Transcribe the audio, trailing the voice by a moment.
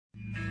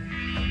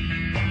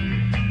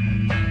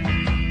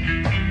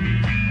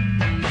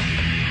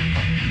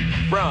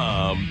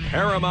From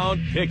Paramount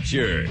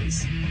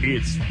Pictures,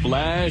 it's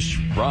Flash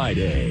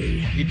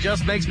Friday. It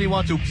just makes me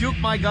want to puke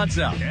my guts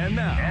out. And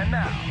now,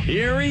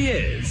 here he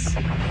is,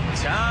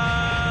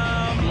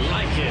 Tom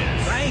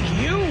Leykis.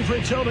 Thank you for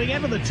tuning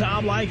into the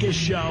Tom Leykis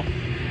Show.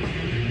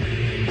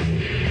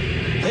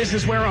 This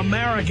is where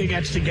America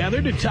gets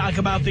together to talk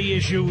about the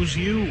issues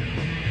you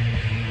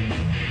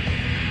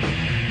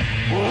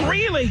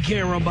really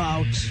care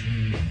about.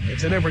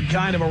 It's a different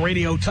kind of a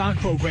radio talk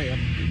program.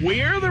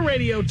 We're the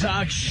radio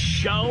talk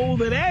show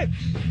that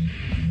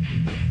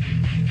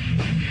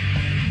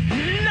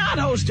is not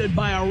hosted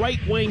by a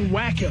right-wing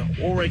wacko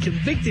or a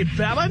convicted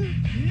felon.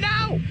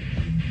 No!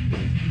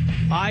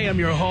 I am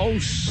your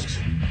host.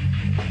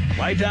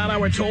 Write down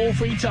our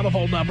toll-free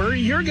telephone number.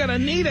 You're going to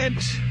need it.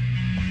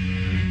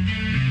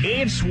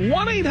 It's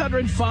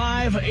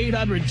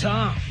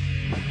 1-800-5800-TOM.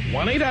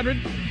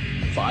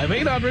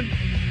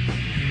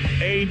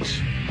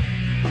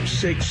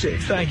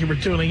 1-800-5800-866. Thank you for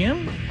tuning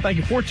in. Thank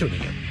you for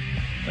tuning in.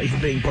 Thank you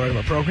for being part of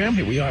our program.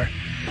 Here we are.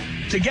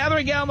 Together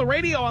again on the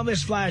radio on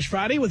this Flash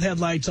Friday with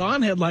headlights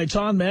on. Headlights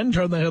on, men.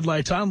 Turn the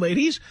headlights on,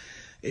 ladies.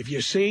 If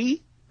you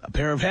see a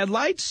pair of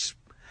headlights,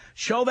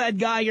 show that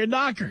guy your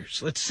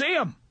knockers. Let's see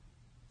them.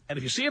 And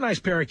if you see a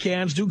nice pair of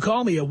cans, do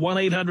call me at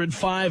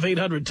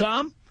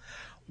 1-800-5800-TOM.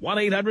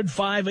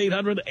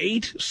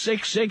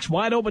 1-800-5800-866.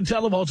 Wide open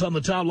telephones on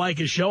the Tom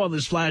Leykis Show on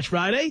this Flash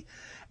Friday.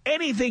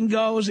 Anything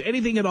goes,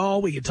 anything at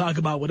all. We can talk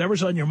about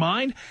whatever's on your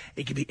mind.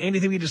 It can be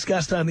anything we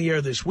discussed on the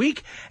air this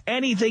week.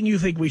 Anything you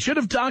think we should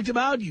have talked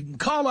about, you can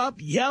call up,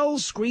 yell,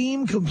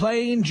 scream,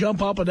 complain,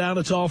 jump up and down.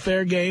 It's all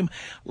fair game.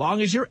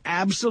 Long as you're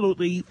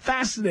absolutely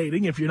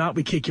fascinating. If you're not,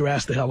 we kick your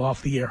ass the hell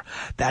off the air.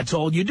 That's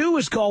all you do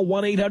is call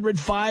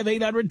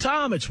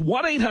 1-800-5800-TOM. It's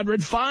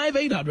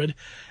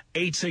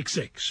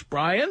 1-800-5800-866.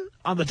 Brian,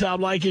 on the Tom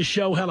Leykis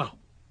Show, hello.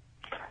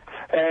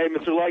 Hey,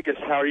 Mr. Leykis,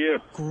 how are you?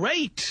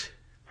 Great.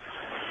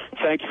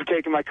 Thank you for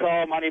taking my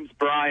call. My name's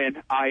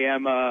Brian. I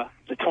am a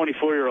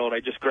 24-year-old. I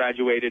just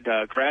graduated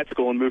grad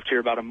school and moved here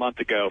about a month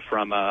ago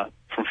from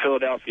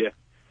Philadelphia.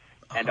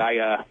 And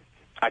I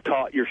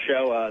caught your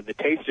show, The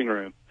Tasting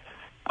Room,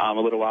 a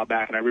little while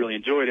back, and I really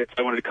enjoyed it. So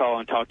I wanted to call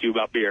and talk to you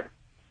about beer.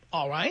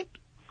 All right.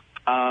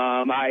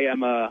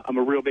 I'm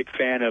a real big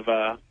fan of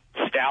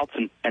stouts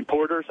and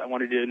porters. I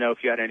wanted to know if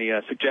you had any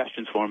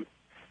suggestions for me.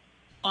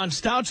 On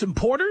stouts and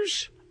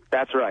porters?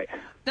 That's right.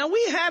 Now,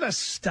 we had a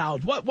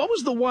stout. What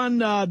was the one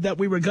that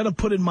we were going to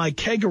put in my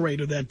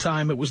kegerator that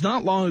time? It was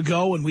not long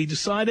ago, and we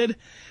decided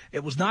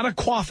it was not a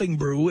quaffing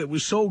brew. It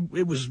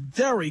was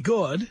very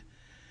good.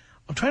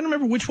 I'm trying to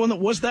remember which one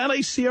that was. That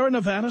a Sierra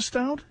Nevada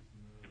stout?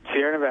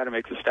 Sierra Nevada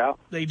makes a stout.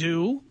 They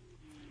do.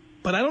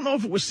 But I don't know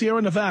if it was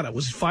Sierra Nevada.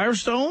 Was it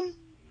Firestone?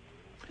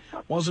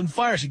 Wasn't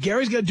Firestone.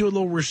 Gary's going to do a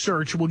little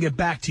research, and we'll get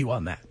back to you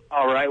on that.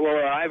 All right. Well,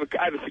 I have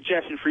a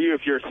suggestion for you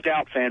if you're a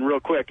stout fan, real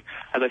quick.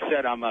 As I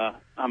said, I'm a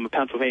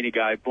Pennsylvania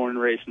guy, born and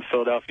raised in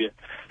Philadelphia.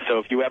 So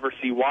if you ever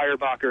see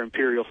Weyerbacher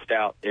Imperial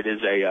Stout, it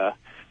is a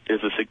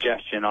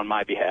suggestion on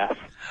my behalf.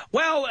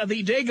 Well,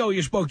 the Dago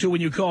you spoke to when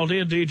you called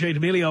in, DJ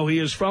D'Amelio, he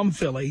is from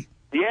Philly.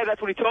 Yeah,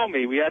 that's what he told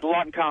me. We had a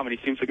lot in common. He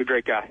seems like a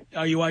great guy.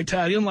 Are you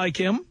Italian like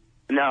him?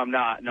 No, I'm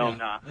not. No, yeah, I'm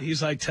not.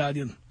 He's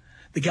Italian.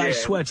 The guy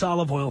sweats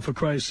olive oil, for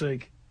Christ's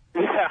sake.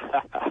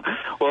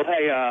 Well,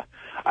 hey,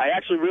 I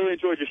actually really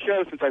enjoyed your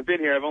show since I've been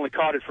here. I've only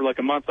caught it for like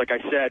a month, like I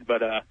said,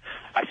 but I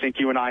think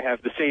you and I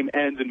have the same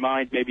ends in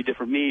mind, maybe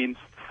different means.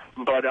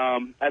 But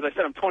as I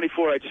said, I'm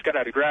 24. I just got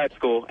out of grad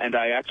school, and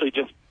I actually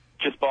just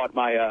bought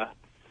my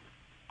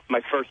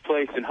first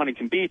place in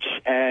Huntington Beach.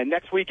 And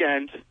next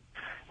weekend,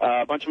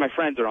 a bunch of my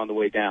friends are on the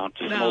way down.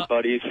 Just some old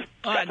buddies.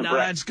 No,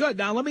 that's good.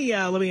 Now, let me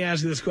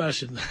ask you this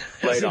question.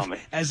 Lay it on me.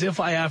 As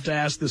if I have to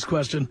ask this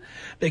question,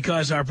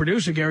 because our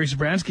producer, Gary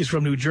Zabransky, is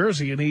from New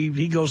Jersey, and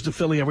he goes to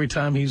Philly every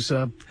time he's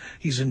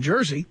in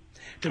Jersey.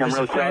 I'm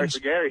really sorry for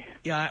Gary.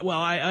 Yeah, well,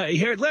 I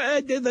hear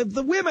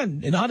the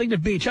women in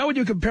Huntington Beach. How would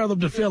you compare them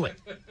to Philly?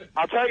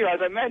 I'll tell you,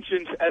 as I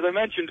mentioned,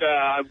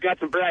 I've got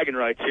some bragging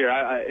rights here.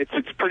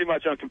 It's pretty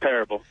much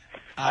uncomparable.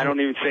 I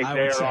don't even think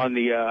they're on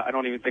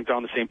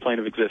the same plane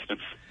of existence.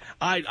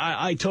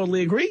 I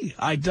totally agree.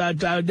 I've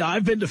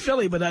been to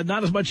Philly, but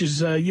not as much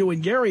as you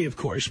and Gary, of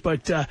course.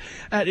 But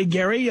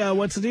Gary,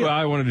 what's the deal? Well,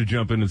 I wanted to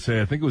jump in and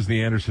say I think it was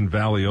the Anderson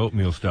Valley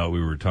Oatmeal Stout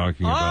we were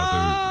talking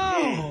about.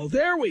 Oh,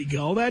 there we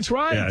go. That's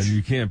right. Yeah,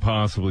 you can't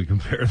possibly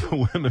compare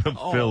the women of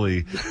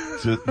Philly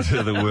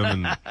to the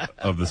women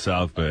of the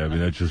South Bay. I mean,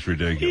 that's just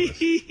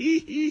ridiculous.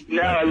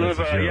 No, I live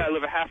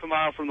a half a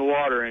mile from the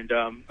water, and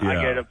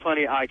I get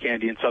plenty of eye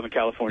candy in Southern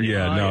California.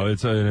 Yeah, no,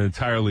 it's an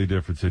entirely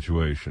different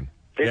situation.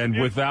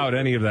 And without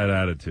any of that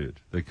attitude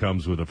that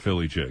comes with a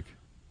Philly chick.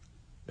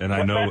 And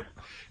I know,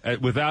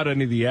 without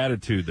any of the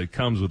attitude that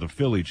comes with a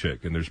Philly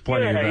chick, and there's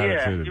plenty of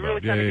attitude. You really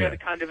get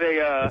kind of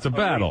a it's a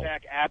battle.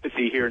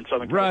 Apathy here in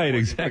Southern California. Right,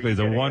 exactly. It's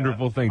a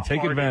wonderful thing.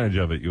 Take advantage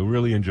of it. You'll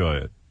really enjoy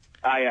it.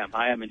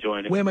 I am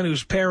enjoying it. Women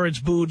whose parents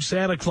booed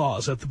Santa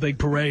Claus at the big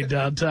parade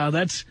downtown.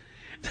 That's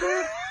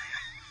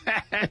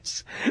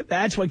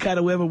what kind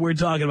of women we're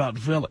talking about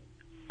in Philly.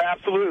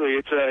 Absolutely.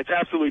 It's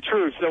absolutely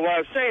true. So what I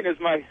was saying is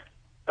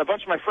a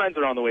bunch of my friends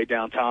are on the way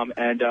down, Tom,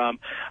 and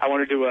I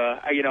wanted to,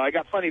 I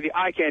got plenty of the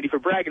eye candy for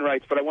bragging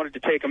rights, but I wanted to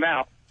take them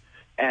out.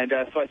 And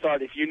so I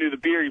thought if you knew the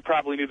beer, you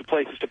probably knew the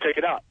places to pick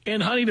it up.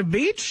 In Huntington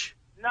Beach?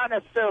 Not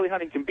necessarily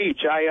Huntington Beach.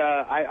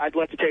 I'd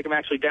like to take them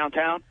actually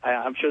downtown.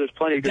 I'm sure there's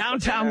plenty of good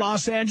downtown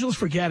Los Angeles,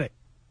 forget it.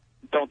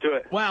 Don't do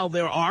it. Well,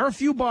 there are a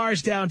few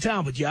bars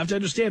downtown, but you have to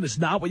understand it's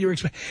not what you're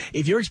expecting.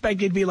 If you're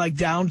expecting it to be like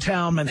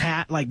downtown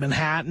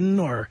Manhattan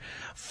or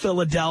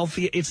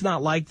Philadelphia, it's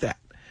not like that.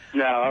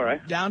 No, all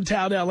right.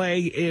 Downtown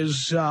L.A.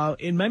 is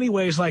in many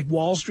ways like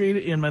Wall Street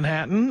in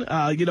Manhattan.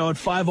 At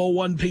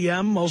 5:01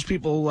 p.m., most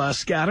people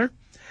scatter.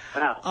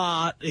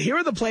 Wow. Here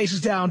are the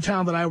places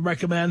downtown that I would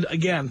recommend.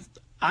 Again,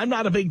 I'm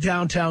not a big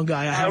downtown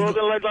guy.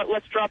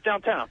 Let's drop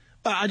downtown.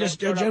 I'm going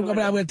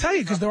to tell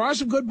you, because there are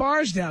some good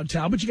bars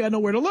downtown, but you got to know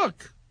where to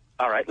look.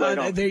 All right.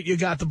 You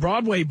got the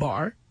Broadway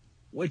bar,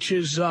 which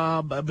is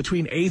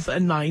between 8th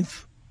and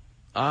 9th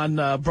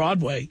on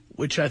Broadway,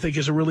 which I think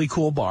is a really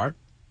cool bar.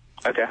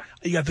 Okay.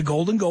 You got the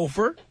Golden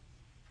Gopher.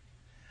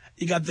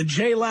 You got the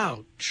J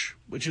Lounge,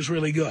 which is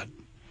really good.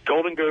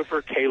 Golden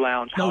Gopher, K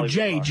Lounge. No,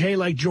 J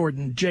like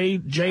Jordan. J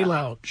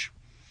Lounge.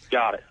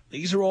 Got it.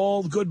 These are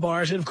all good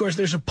bars. And, of course,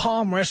 there's a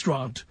Palm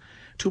Restaurant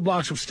 2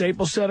 blocks from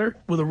Staples Center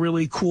with a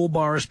really cool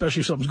bar,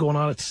 especially if something's going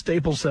on at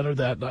Staples Center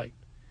that night.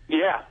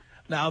 Yeah.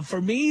 Now,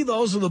 for me,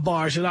 those are the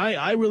bars, and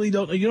I really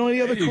don't. You know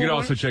any other cool You can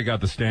bars? also check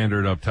out the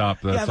Standard up top.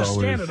 That's the always,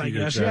 Standard, I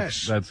guess,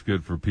 yes. That's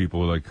good for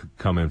people that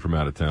come in from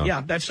out of town.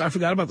 Yeah, I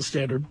forgot about the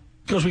Standard.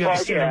 Because we got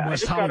the Standard in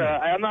West Hollywood.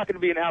 I'm not going to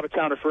be an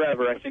out-of-towner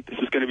forever. I think this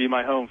is going to be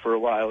my home for a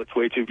while. It's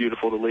way too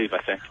beautiful to leave,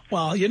 I think.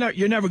 Well,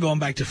 you're never going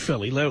back to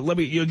Philly.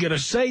 You're going to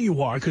say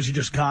you are because you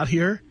just got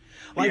here.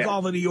 Like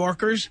all the New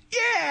Yorkers.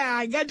 Yeah,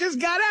 I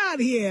just got out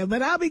here,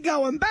 but I'll be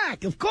going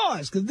back, of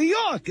course, because New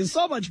York is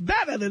so much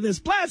better than this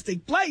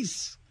plastic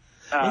place.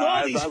 With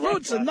all these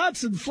fruits and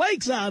nuts and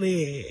flakes out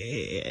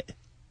here.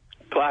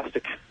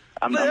 Plastic.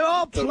 They're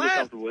all totally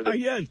comfortable with it. Are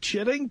you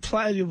kidding?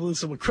 With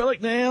some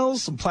acrylic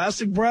nails, some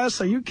plastic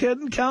breasts. Are you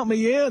kidding? Count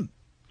me in.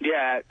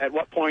 Yeah, at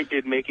what point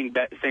did making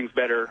things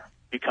better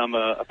become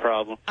a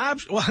problem?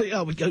 Well,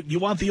 you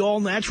want the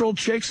all-natural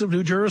chicks of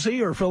New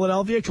Jersey or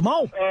Philadelphia? Come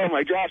on. Oh,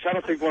 my gosh. I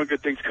don't think one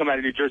good thing's come out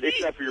of New Jersey,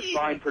 except for your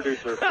fine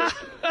producer.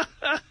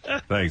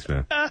 Thanks,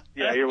 man.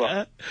 Yeah, you're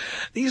welcome.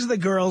 These are the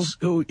girls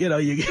who,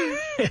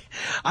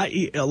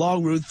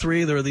 along Route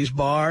 3, there are these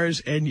bars,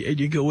 and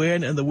you go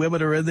in, and the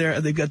women are in there,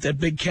 and they've got that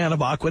big can of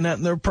Aquanet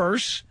in their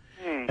purse,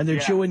 and they're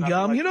chewing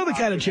gum. You know the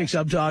kind of chicks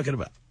I'm talking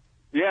about.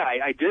 Yeah,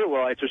 I do.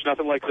 Well, there's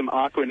nothing like some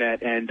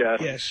Aquanet and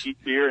cheap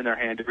beer in their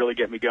hand to really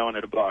get me going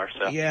at a bar.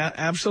 So. Yeah,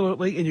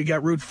 absolutely. And you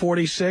got Route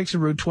 46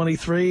 and Route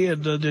 23,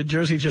 and New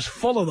Jersey's just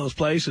full of those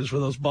places for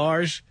those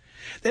bars.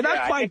 They're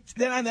not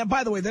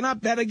by the way, they're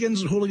not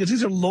Bennigan's and Hooligans.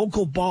 These are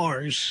local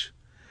bars.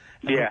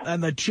 Yeah.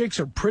 And the chicks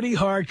are pretty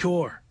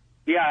hardcore.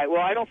 Yeah,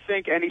 well, I don't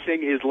think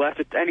anything is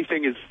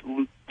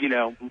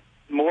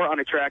more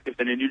unattractive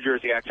than a New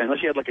Jersey accent,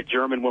 unless you had like a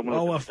German woman.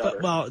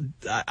 Well,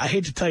 I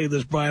hate to tell you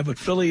this, Brian, but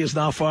Philly is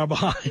not far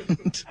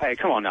behind. Hey,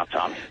 come on now,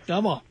 Tommy.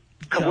 Come on.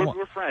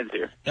 We're friends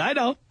here. I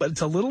know, but it's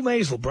a little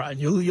nasal, Brian.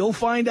 You'll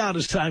find out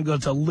as time goes.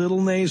 It's a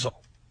little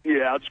nasal.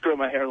 Yeah, I'll just grow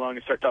my hair long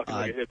and start talking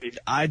like a hippie.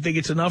 I think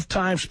it's enough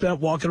time spent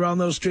walking around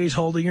those streets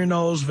holding your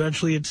nose.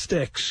 Eventually, it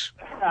sticks.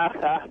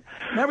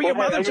 Remember your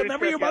mother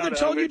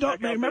told you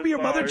don't. Remember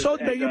your mother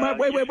told you.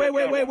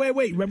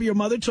 Wait. Remember your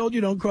mother told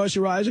you don't cross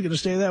your eyes. You're going to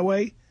stay that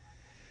way.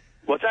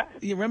 What's that?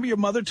 You remember your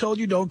mother told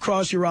you don't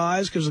cross your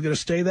eyes because they're going to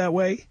stay that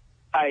way?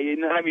 I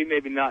mean,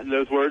 maybe not in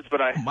those words, but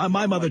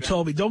My mother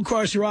told me, don't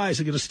cross your eyes,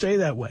 they're going to stay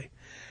that way.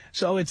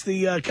 So it's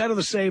the kind of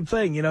the same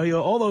thing.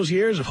 All those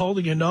years of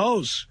holding your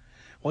nose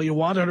while you're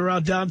wandering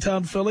around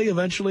downtown Philly,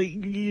 eventually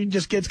it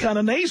just gets kind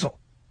of nasal.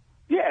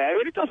 Yeah,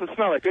 it doesn't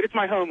smell like it. It's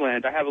my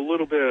homeland. I have a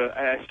little bit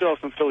I still have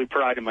some Philly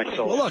pride in my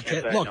soul. Well,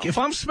 look, if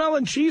I'm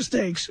smelling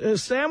cheesesteaks,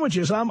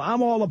 sandwiches, I'm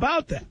all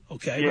about that,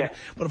 okay? Yeah.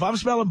 But if I'm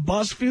smelling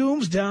bus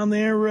fumes down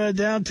there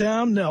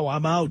downtown, no,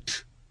 I'm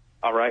out.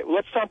 All right. Well,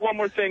 let's talk one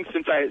more thing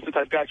since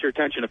I've got your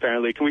attention,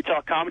 apparently. Can we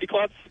talk comedy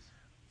clubs?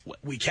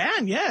 We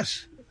can,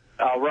 yes.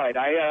 All right.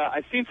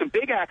 I've seen some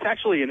big acts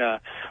actually in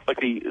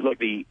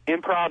the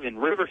Improv in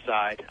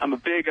Riverside. I'm a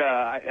big.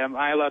 Am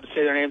I allowed to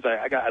say their names?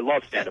 I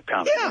love stand-up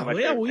comedy.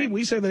 Yeah.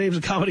 We say the names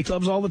of comedy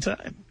clubs all the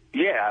time.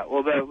 Yeah.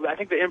 Well, I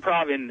think the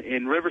Improv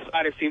in Riverside,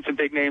 I've seen some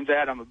big names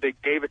at. I'm a big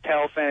David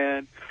Tell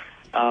fan.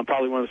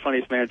 Probably one of the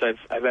funniest bands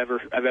I've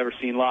ever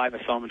seen live.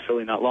 I saw him in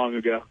Philly not long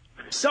ago.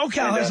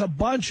 SoCal has a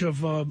bunch of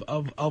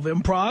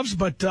improvs,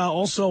 but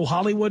also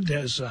Hollywood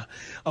has,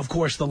 of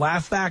course, the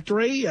Laugh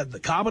Factory and the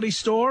Comedy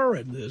Store,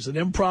 and there's an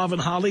Improv in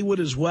Hollywood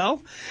as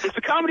well. Is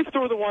the Comedy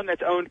Store the one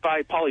that's owned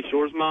by Pauly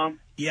Shore's mom?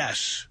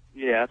 Yes.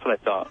 Yeah, that's what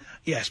I thought.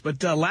 Yes,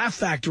 but Laugh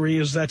Factory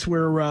that's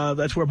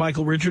where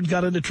Michael Richards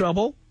got into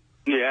trouble.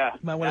 Yeah. You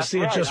might want to see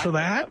it just for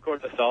that. Of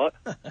course, I saw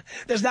it.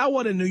 There's now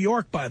one in New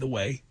York, by the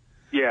way.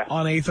 Yeah.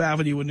 On 8th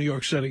Avenue in New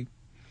York City.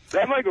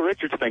 That Michael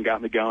Richards thing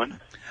got me going.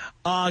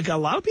 Got a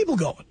lot of people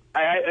going.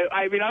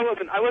 I mean, I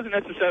wasn't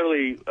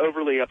necessarily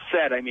overly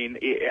upset. I mean,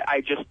 I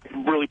just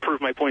really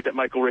proved my point that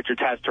Michael Richards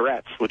has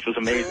Tourette's, which was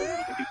amazing.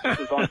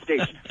 He was on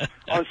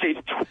stage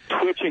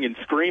twitching and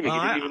screaming. He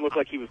didn't even look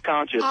like he was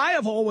conscious. I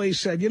have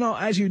always said,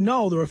 as you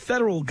know, there are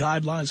federal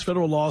guidelines,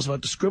 federal laws about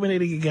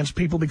discriminating against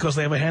people because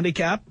they have a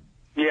handicap.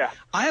 Yeah.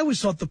 I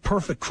always thought the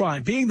perfect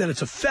crime, being that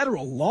it's a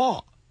federal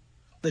law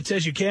that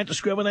says you can't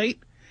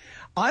discriminate,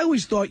 I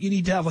always thought you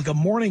need to have like a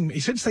morning,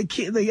 since the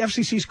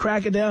FCC's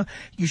cracking down,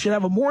 you should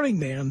have a morning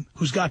man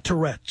who's got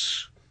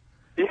Tourette's.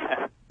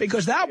 Yeah.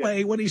 Because that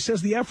way, when he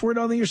says the F word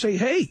on there, you say,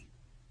 hey,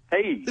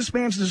 this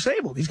man's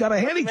disabled. He's got a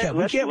handicap.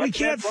 We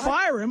can't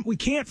fire him. We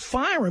can't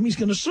fire him. He's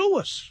going to sue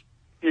us.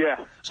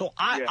 Yeah. So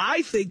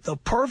I think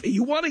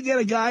you want to get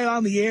a guy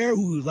on the air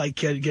who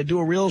can do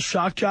a real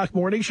shock jock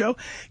morning show,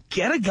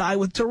 get a guy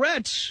with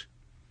Tourette's.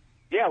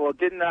 Yeah, well,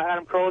 didn't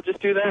Adam Carolla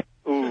just do that?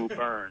 Ooh,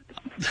 burn.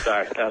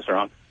 Sorry, that was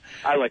wrong.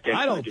 I like Danny.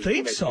 I don't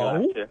think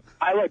so.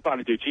 I like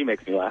Bonaduce. He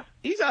makes me laugh.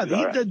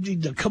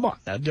 Come on.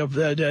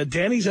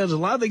 Danny says a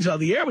lot of things on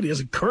the air, but he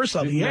doesn't curse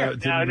on the air.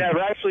 No, never.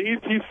 Actually,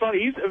 he's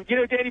funny.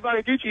 Danny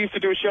Bonaduce used to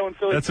do a show in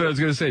Philly. That's what I was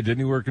going to say. Didn't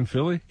he work in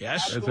Philly?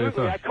 Yes.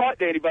 Absolutely. I caught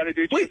Danny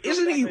Bonaduce. Wait,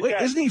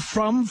 isn't he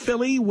from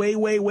Philly way,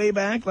 way, way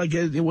back? Like,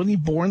 wasn't he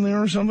born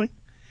there or something?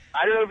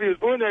 I don't know if he was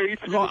born there. He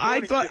used to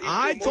I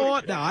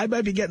thought, now I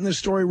might be getting this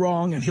story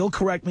wrong, and he'll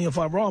correct me if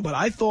I'm wrong, but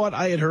I thought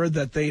I had heard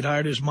that they'd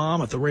hired his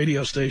mom at the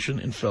radio station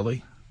in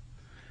Philly.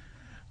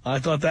 I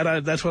thought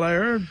that's what I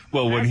heard.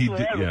 Well, when Actually, he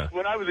did, yeah.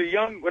 When I was a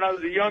young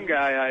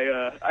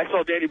guy, I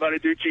saw Danny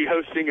Bonaduce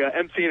hosting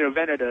emceeing an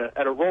event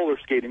at a roller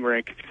skating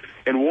rink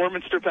in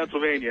Warminster,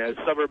 Pennsylvania,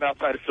 a suburb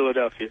outside of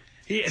Philadelphia.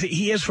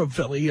 He is from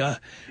Philly.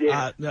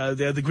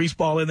 The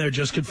greaseball in there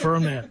just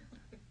confirmed that.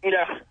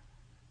 Yeah.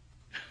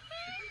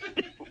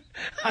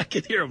 I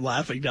can hear him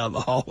laughing down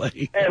the hallway.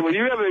 Hey, well,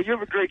 you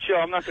have a great show.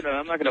 I'm not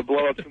gonna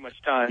blow up too much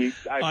time.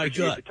 I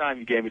appreciate the time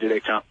you gave me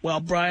today, Tom.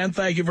 Well, Brian,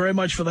 thank you very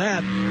much for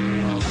that.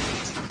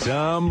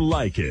 Tom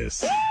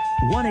Leykis.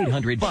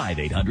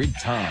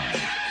 1-800-5800-TOM.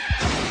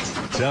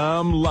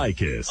 Tom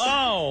Leykis.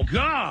 Oh,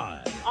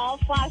 God. All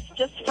flash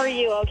just for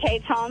you, okay,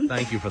 Tom?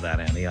 Thank you for that,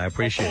 Annie. I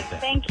appreciate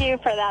that. Thank you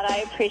for that.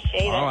 I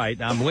appreciate it. All right,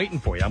 I'm waiting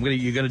for you.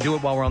 You're gonna do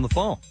it while we're on the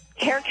phone.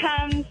 Here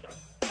comes.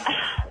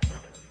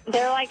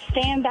 They're like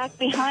staying back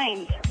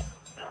behind.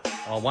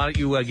 Well, why don't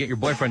you get your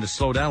boyfriend to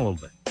slow down a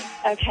little bit?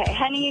 Okay,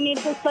 honey, you need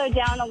to slow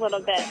down a little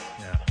bit.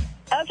 Yeah.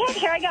 Okay,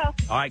 here I go.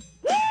 All right.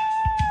 Woo!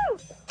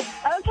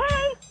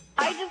 Okay,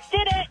 I just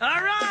did it.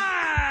 All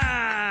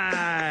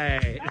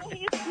right. Oh,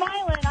 he's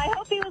smiling. I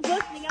hope he was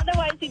listening.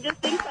 Otherwise, he just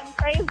thinks I'm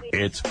crazy.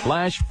 It's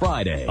Flash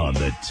Friday on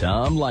the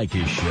Tom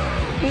Leykis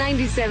Show.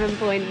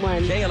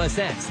 97.1.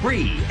 KLSX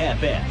Free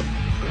FM.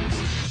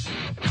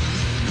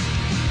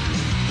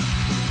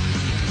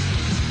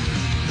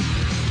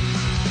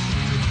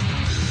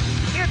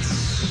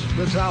 It's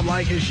the Tom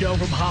Leykis Show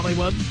from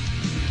Hollywood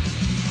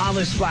on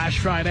this Flash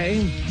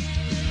Friday.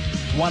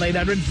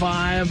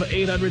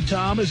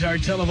 1-800-5800-TOM is our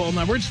telephone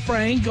number. It's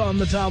Frank on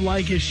the Tom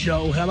Leykis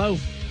Show. Hello.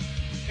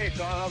 Hey,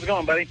 Tom, how's it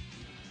going, buddy?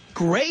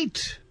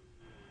 Great.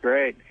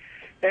 Great.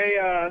 Hey,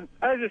 I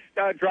was just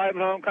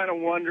driving home, kind of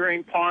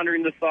wondering,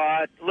 pondering the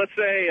thought. Let's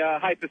say,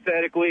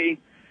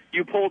 hypothetically,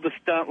 you pulled a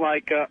stunt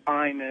like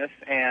Imus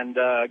and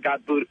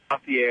got booted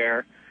off the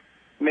air,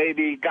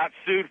 maybe got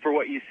sued for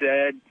what you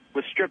said,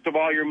 was stripped of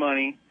all your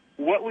money.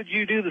 What would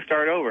you do to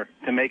start over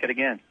to make it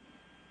again?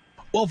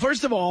 Well,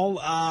 first of all,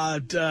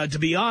 to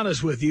be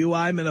honest with you,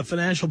 I'm in a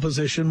financial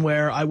position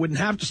where I wouldn't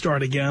have to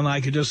start again.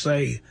 I could just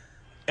say,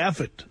 F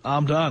it,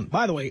 I'm done.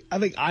 By the way, I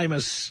think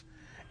Imus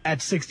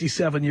at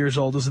 67 years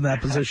old is in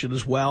that position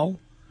as well.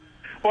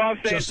 Well,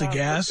 I'm saying, just a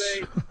guess.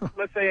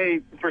 Let's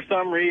say for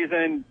some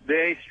reason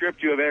they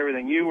stripped you of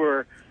everything. You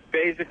were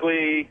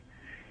basically,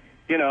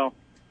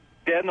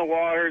 dead in the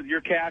water. Your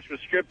cash was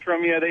stripped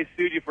from you. They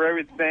sued you for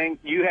everything.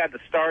 You had to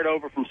start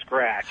over from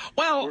scratch.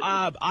 Well,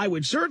 I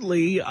would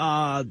certainly,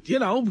 try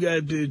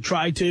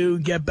to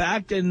get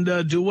back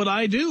and do what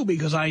I do,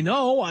 because I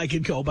know I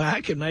could go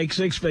back and make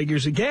six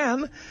figures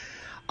again.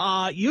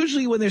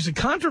 Usually when there's a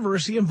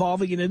controversy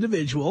involving an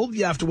individual,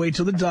 you have to wait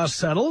till the dust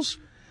settles.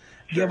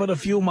 Sure. Give it a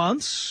few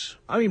months.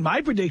 I mean, my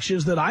prediction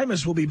is that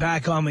Imus will be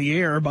back on the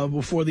air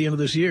before the end of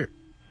this year.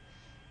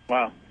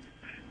 Wow.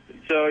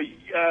 So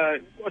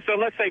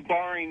let's say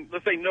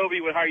let's say nobody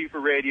would hire you for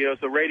radio,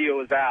 so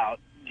radio is out.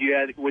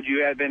 Would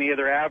you have any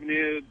other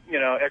avenue,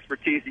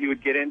 expertise that you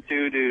would get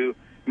into to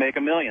make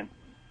 $1 million?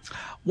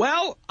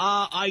 Well,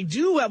 I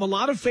do have a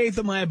lot of faith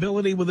in my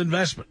ability with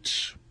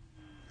investments.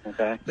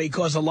 Okay.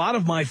 Because a lot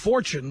of my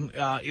fortune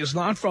is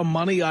not from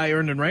money I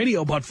earned in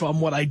radio, but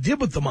from what I did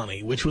with the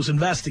money, which was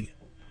investing it.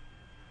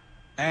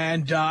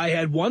 And I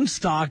had one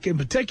stock in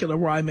particular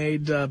where I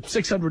made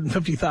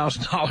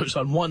 $650,000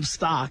 on one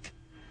stock.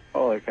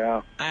 Holy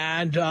cow.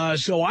 And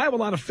so I have a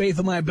lot of faith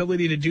in my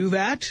ability to do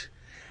that.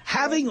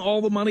 Having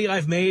all the money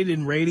I've made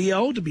in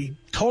radio, to be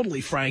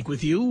totally frank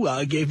with you,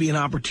 gave me an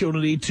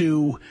opportunity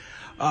to,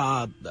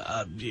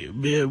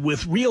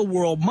 with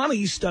real-world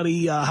money,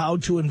 study how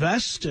to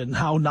invest and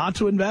how not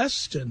to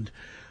invest and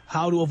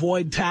how to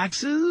avoid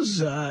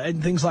taxes,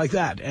 and things like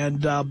that.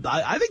 And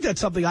I think that's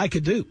something I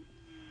could do.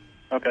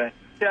 Okay.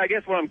 Yeah, I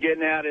guess what I'm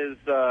getting at is,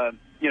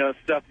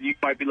 stuff that you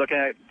might be looking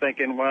at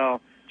thinking, well,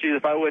 geez,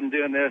 if I wasn't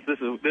doing this, this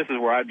is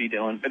where I'd be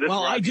doing.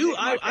 Well, I do.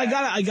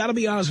 I gotta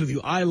be honest with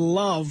you. I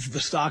love the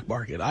stock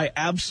market. I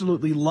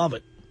absolutely love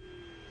it.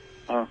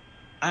 Oh.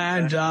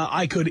 And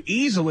I could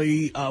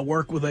easily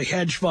work with a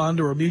hedge fund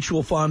or a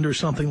mutual fund or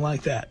something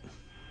like that.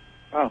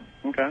 Oh,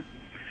 okay.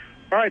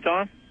 All right,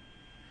 Tom.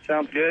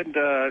 Sounds good.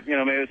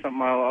 Maybe it's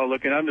something I'll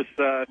look at. I'm just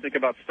thinking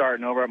about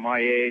starting over at my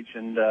age,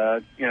 and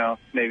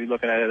maybe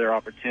looking at other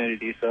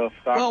opportunities. So,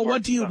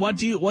 what do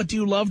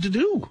you love to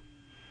do?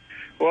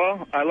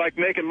 Well, I like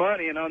making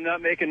money, and I'm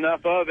not making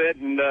enough of it,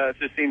 and it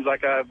just seems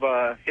like I've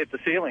hit the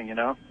ceiling,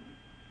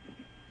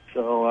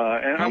 So,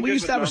 and we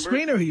used to have a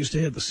screener who used to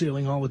hit the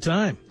ceiling all the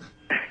time.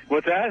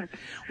 What's that?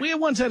 We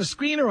once had a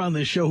screener on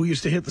this show who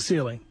used to hit the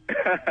ceiling.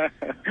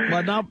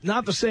 But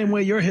not the same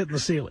way you're hitting the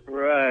ceiling.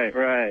 Right.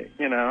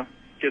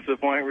 Gets to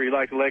the point where you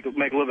like to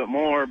make a little bit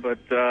more, but,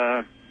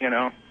 the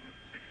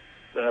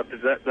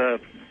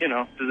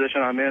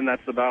position I'm in,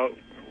 that's about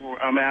where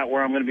I'm at,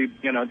 where I'm going to be,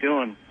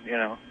 doing,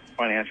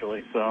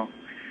 financially. So,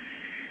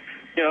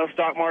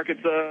 stock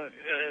market's a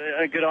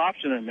good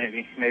option, and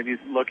maybe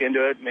look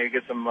into it, maybe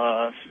get some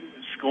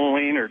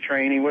schooling or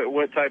training.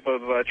 What type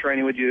of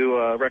training would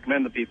you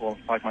recommend to people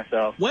like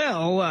myself?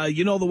 Well,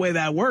 the way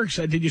that works.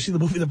 Did you see the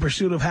movie The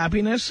Pursuit of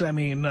Happiness? I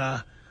mean,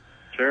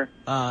 sure.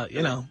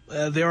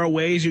 There are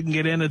ways you can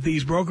get in at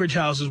these brokerage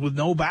houses with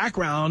no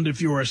background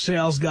if you're a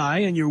sales guy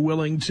and you're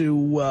willing to,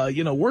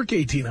 work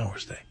 18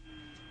 hours a day.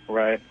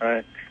 Right.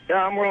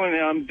 Yeah, I'm willing.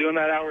 I'm doing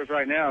that hours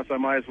right now, so I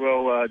might as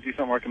well do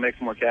something where I can make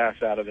some more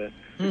cash out of it.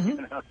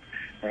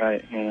 Mm-hmm.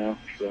 Right,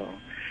 so.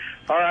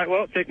 All right,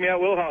 well, take me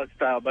out Wilhite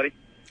style, buddy.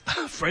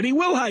 Freddie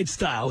Wilhite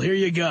style. Here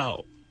you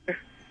go.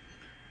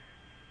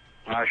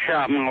 I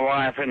shot my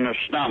wife in the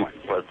stomach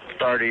with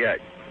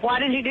 38. Why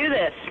did you do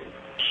this?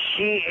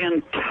 She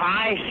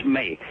enticed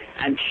me,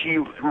 and she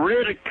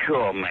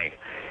ridiculed me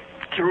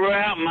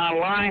throughout my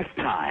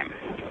lifetime.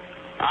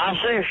 I'll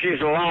see if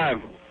she's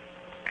alive.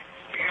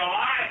 She's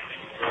alive?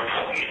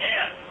 She's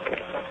dead.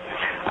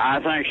 I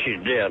think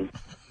she's dead.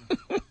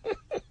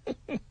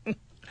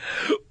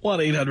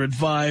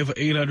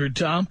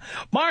 1-800-5800-TOM.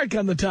 Mark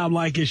on the Tom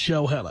Leykis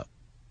Show. Hello.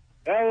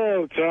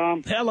 Hello,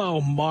 Tom.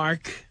 Hello,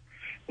 Mark.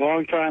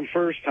 Long time,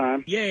 first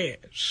time.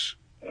 Yes.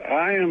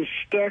 I am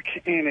stuck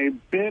in a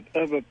bit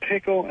of a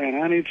pickle,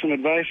 and I need some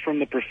advice from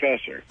the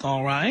professor.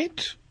 All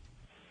right.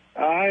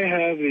 I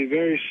have a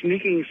very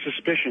sneaking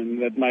suspicion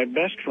that my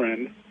best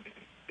friend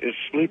is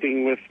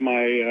sleeping with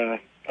my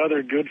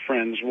other good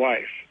friend's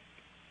wife,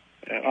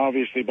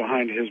 obviously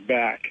behind his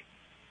back.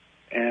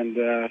 And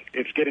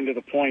it's getting to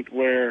the point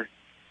where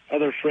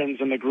other friends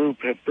in the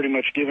group have pretty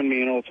much given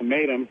me an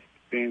ultimatum,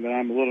 being that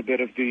I'm a little bit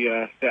of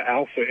the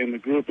alpha in the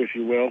group, if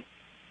you will.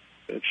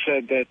 It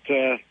said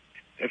that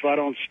if I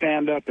don't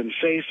stand up and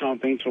say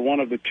something to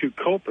one of the two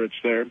culprits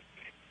there,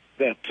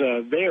 that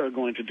they are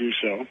going to do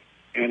so.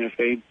 And if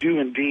they do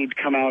indeed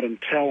come out and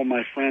tell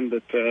my friend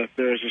that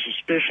there is a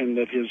suspicion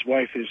that his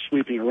wife is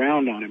sleeping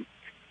around on him,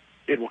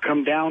 it will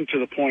come down to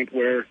the point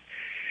where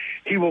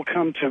he will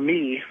come to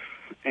me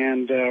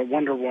and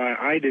wonder why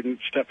I didn't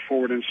step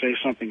forward and say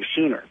something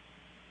sooner.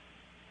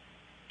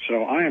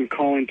 So I am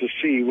calling to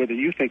see whether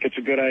you think it's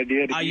a good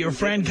idea to... your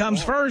friend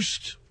comes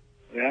first.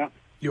 Yeah.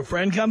 Your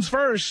friend comes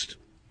first.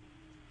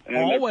 And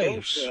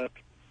always.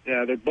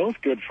 They're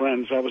both good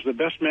friends. I was the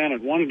best man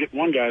at one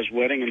guy's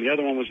wedding, and the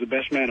other one was the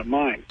best man at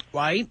mine.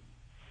 Right.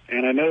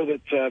 And I know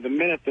that the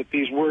minute that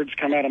these words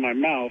come out of my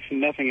mouth,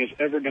 nothing is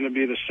ever going to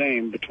be the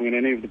same between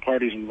any of the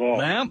parties involved.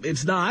 Well,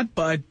 it's not,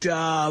 but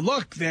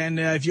look, then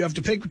if you have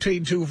to pick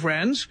between two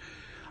friends,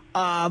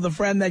 the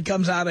friend that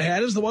comes out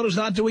ahead is the one who's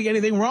not doing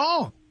anything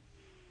wrong.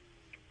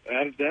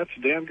 That's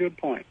a damn good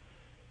point.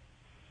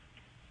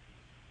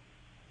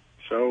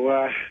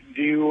 So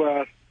do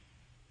you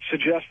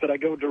suggest that I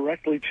go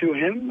directly to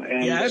him?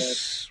 And,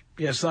 yes,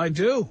 I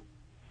do.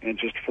 And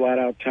just flat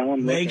out tell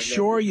him. Make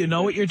sure you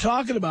know what you're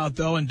talking about,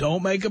 though, and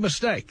don't make a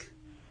mistake.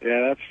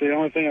 Yeah, that's the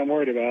only thing I'm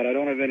worried about. I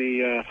don't have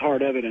any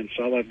hard evidence.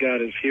 All I've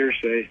got is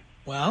hearsay.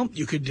 Well,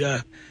 you could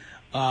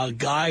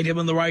guide him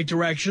in the right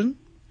direction.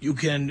 You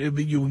can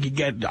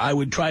get. I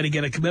would try to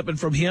get a commitment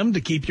from him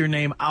to keep your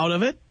name out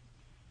of it.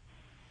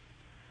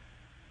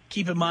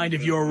 Keep in mind,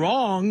 if you're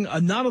wrong,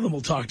 none of them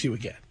will talk to you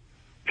again.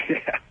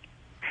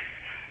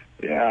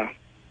 Yeah.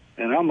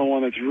 And I'm the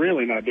one that's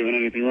really not doing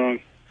anything wrong.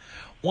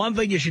 One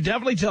thing you should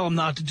definitely tell him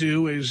not to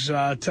do is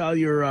tell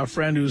your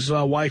friend whose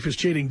wife is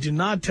cheating. Do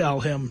not tell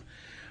him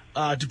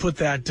to put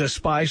that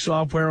spy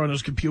software on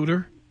his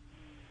computer.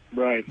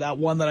 Right. That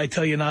one that I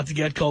tell you not to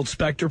get called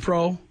Spectre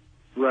Pro.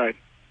 Right.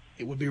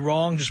 It would be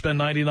wrong to spend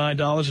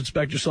 $99 at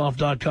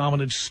SpectreSoft.com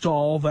and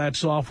install that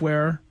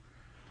software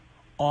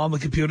on the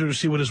computer to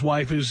see what his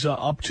wife is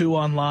up to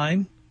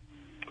online.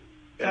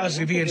 Because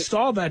if he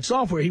installed that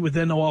software, he would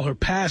then know all her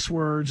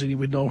passwords, and he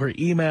would know her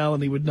email,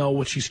 and he would know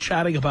what she's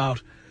chatting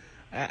about.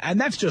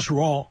 And that's just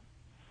wrong.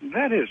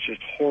 That is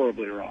just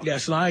horribly wrong.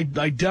 Yes, and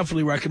I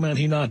definitely recommend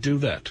he not do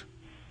that.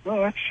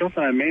 Well, that's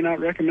something I may not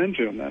recommend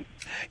to him then.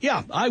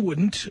 Yeah, I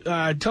wouldn't.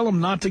 Tell him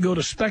not to go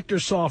to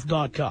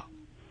SpectreSoft.com.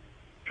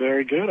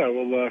 Very good. I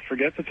will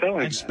forget to tell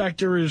him. And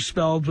Spectre is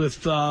spelled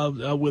with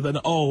an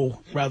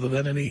O rather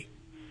than an E.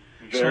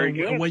 Very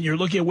good. When you're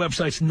looking at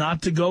websites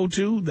not to go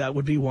to, that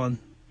would be one.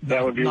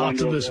 That would be not one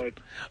to visit. avoid.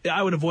 Yeah,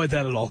 I would avoid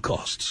that at all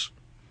costs.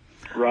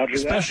 Roger that.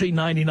 Especially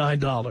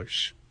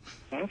 $99.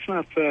 That's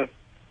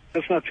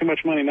not too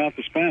much money not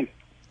to spend.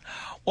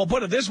 Well,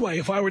 put it this way,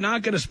 if I were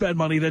not going to spend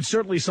money, that's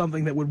certainly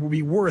something that would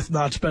be worth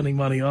not spending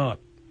money on.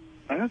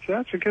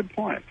 That's a good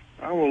point.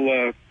 I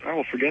will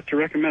forget to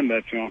recommend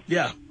that to him.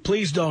 Yeah,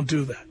 please don't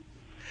do that.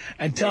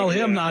 And tell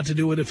him not to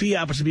do it if he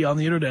happens to be on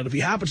the Internet. If he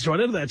happens to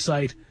run into that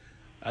site,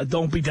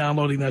 don't be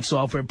downloading that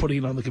software and putting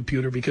it on the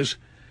computer because,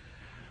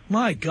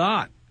 my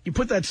God, you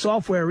put that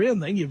software in,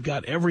 then you've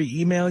got every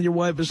email your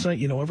wife has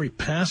sent, every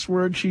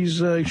password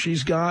she's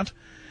got,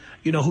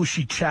 who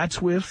she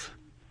chats with,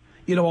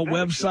 what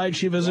website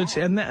she visits,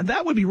 and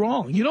that would be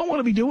wrong. You don't want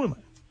to be doing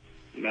that.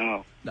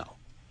 No. No.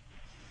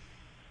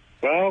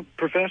 Well,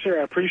 Professor,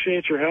 I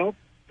appreciate your help,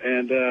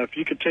 and if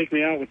you could take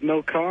me out with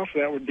no cough,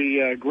 that would be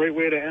a great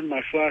way to end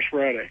my Flash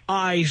Friday.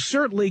 I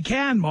certainly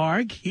can,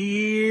 Mark.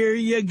 Here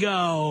you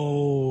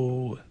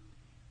go.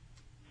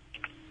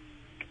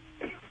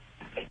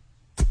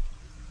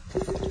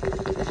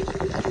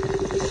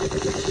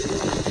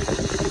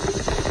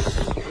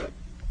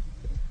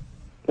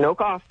 No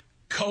cough.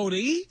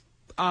 Cody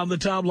on the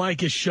Tom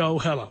Leykis Show.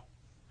 Hello.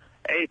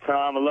 Hey,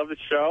 Tom. I love the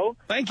show.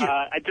 Thank you.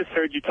 I just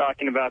heard you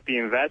talking about the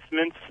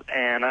investments,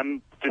 and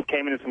I'm just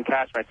came into some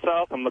cash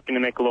myself. I'm looking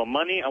to make a little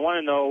money. I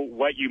want to know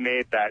what you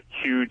made that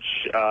huge,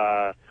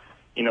 that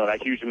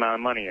huge amount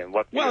of money in.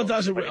 Well, it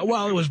doesn't.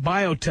 Well, it was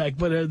biotech,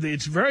 but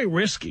it's very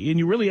risky, and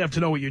you really have to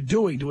know what you're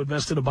doing to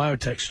invest in a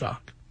biotech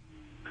stock.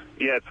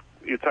 Yeah,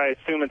 I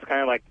assume it's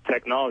kind of like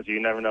technology.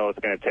 You never know what's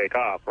going to take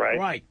off, right?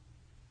 Right.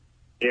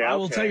 Yeah, I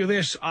will tell you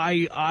this.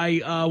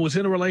 I was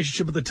in a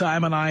relationship at the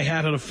time, and I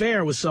had an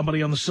affair with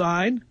somebody on the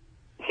side.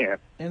 Yeah.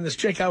 And this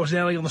chick I was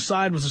nailing on the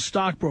side was a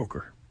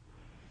stockbroker.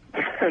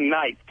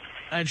 Nice.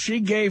 And she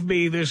gave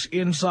me this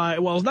it's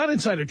not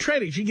insider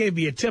trading. She gave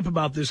me a tip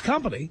about this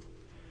company.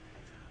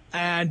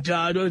 And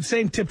the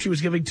same tip she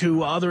was giving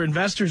to other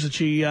investors that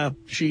she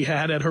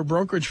had at her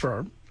brokerage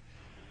firm.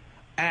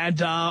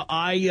 And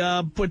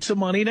I put some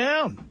money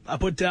down. I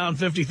put down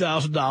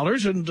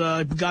 $50,000 and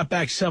got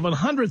back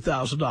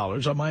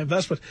 $700,000 on my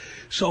investment.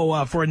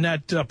 So for a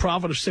net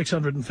profit of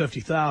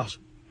 $650,000.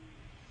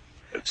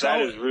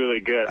 That is really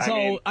good.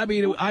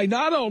 I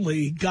not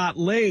only got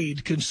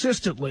laid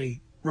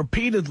consistently,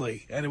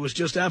 repeatedly, and it was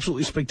just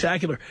absolutely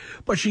spectacular,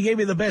 but she gave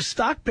me the best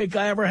stock pick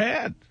I ever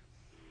had.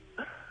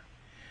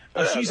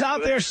 She's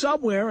out there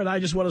somewhere, and I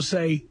just want to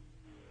say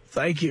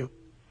thank you.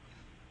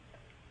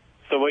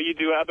 So what you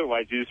do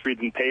otherwise? You just read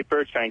in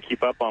paper, try and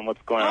keep up on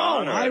what's going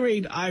on? I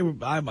read.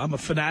 I'm a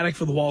fanatic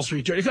for the Wall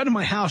Street Journal. If you go to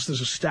my house, there's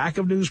a stack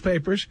of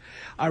newspapers.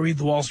 I read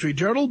the Wall Street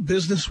Journal,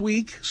 Business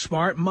Week,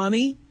 Smart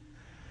Money.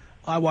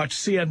 I watch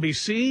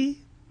CNBC,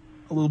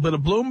 a little bit of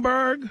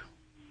Bloomberg.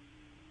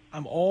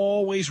 I'm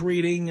always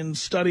reading and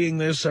studying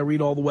this. I read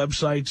all the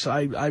websites.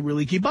 I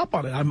really keep up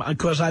on it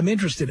because I'm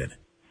interested in it.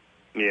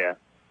 Yeah.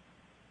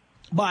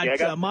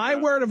 But my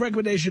word of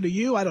recommendation to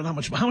you, I don't know how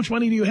much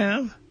money do you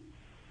have?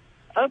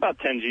 About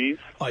 10 G's.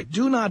 All right,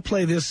 do not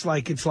play this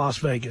like it's Las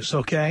Vegas,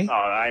 okay? Oh,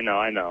 I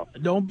know.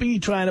 Don't be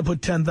trying to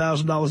put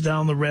 $10,000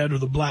 down the red or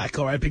the black,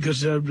 all right?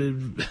 Because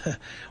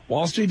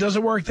Wall Street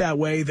doesn't work that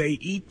way. They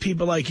eat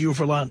people like you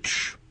for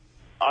lunch.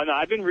 Oh, no,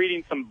 I've been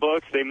reading some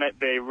books.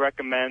 They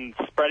recommend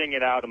spreading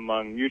it out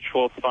among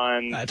mutual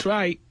funds. That's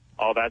right.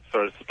 All that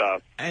sort of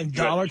stuff. And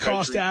dollar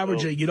cost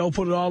averaging. You don't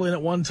put it all in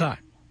at one time.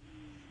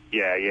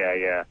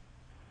 Yeah.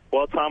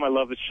 Well, Tom, I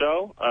love the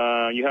show.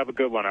 You have a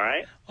good one, all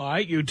right? All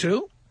right, you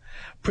too.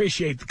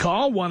 Appreciate the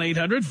call.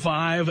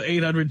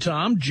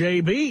 1-800-5800-TOM.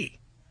 JB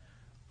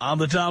on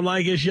the Tom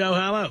Leykis Show.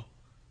 Hello.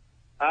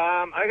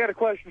 I got a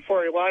question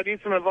for you. Well, I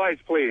need some advice,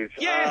 please.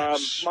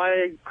 Yes.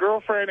 My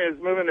girlfriend is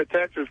moving to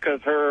Texas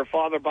because her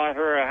father bought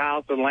her a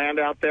house and land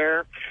out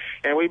there.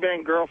 And we've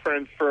been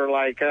girlfriends for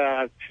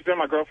she's been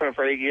my girlfriend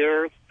for 8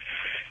 years.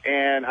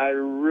 And I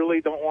really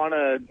don't want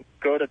to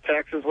go to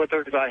Texas with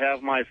her because I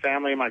have my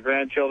family, my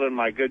grandchildren,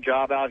 my good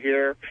job out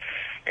here.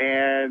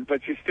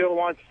 But she still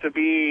wants to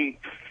be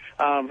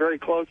very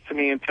close to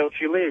me until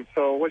she leaves.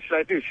 So what should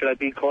I do? Should I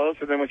be close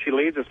and then when she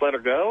leaves, just let her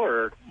go?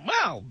 Or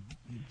well,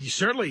 you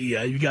certainly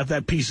you got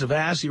that piece of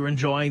ass you're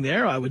enjoying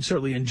there. I would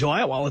certainly enjoy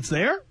it while it's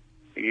there.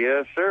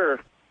 Yes, sir.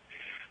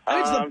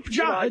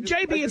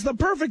 JB, it's the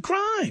perfect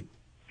crime.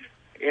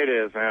 It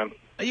is, man.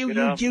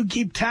 You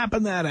keep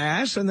tapping that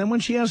ass, and then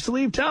when she has to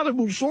leave town,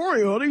 well,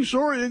 sorry, honey,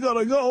 sorry, you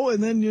gotta go.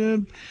 And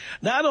then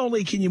not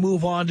only can you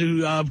move on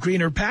to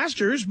greener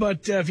pastures,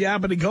 but if you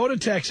happen to go to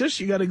Texas,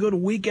 you got a good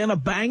weekend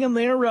of banging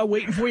there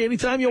waiting for you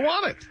anytime you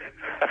want it.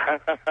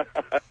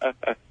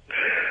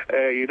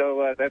 Hey, you know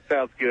what? That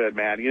sounds good,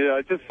 man. You know,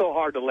 it's just so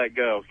hard to let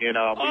go, you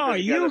know. Oh,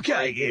 you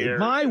can.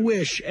 My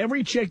wish,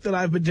 every chick that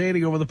I've been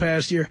dating over the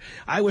past year,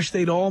 I wish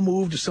they'd all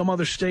move to some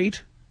other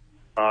state.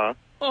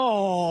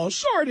 Oh,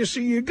 sorry to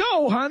see you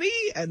go, honey.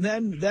 And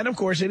then of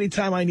course,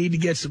 anytime I need to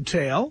get some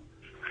tail,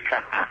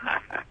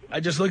 I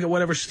just look at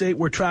whatever state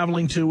we're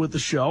traveling to with the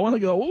show, and I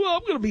go, well,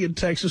 I'm going to be in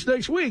Texas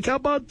next week. How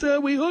about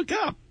we hook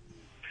up?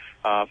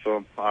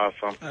 Awesome.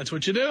 That's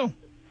what you do.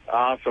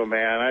 Awesome,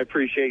 man. I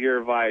appreciate your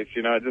advice.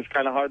 You know, it's just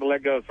kind of hard to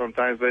let go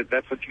sometimes, but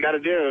that's what you got to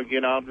do.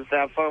 You know, just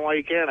have fun while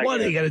you can. What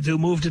are you going to do,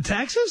 move to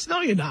Texas? No,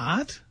 you're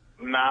not.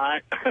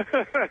 Not.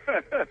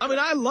 I mean,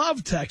 I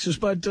love Texas,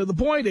 but the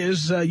point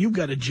is you've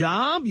got a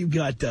job, you've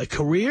got a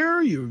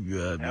career,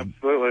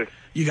 Absolutely.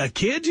 You got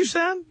kids, you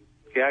said?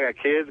 Yeah, I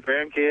got kids,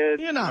 grandkids.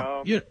 You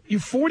know,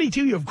 you're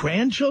 42, you have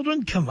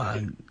grandchildren? Come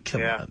on.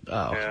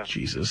 Oh,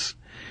 Jesus.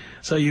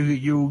 So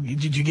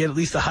did you get at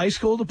least a high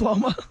school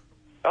diploma?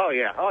 Oh,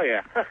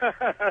 yeah.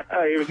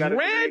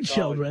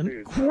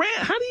 Grandchildren?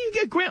 How do you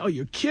get Oh,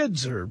 your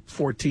kids are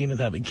 14 and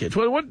having kids.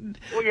 What? Well,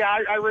 yeah,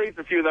 I raised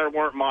a few that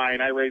weren't mine.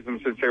 I raised them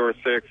since they were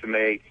 6 and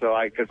 8, so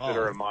I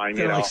consider them mine.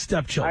 They're like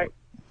stepchildren.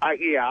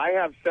 I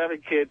have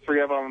 7 kids,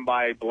 3 of them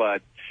by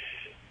blood.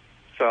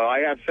 So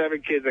I have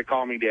 7 kids that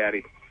call me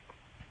daddy.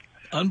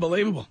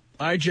 Unbelievable.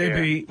 All right,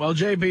 JB. Yeah. Well,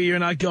 JB, you're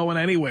not going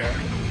anywhere.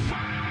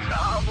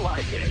 Tom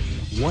Leykis.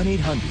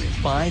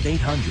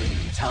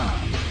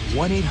 1-800-5800-TOM.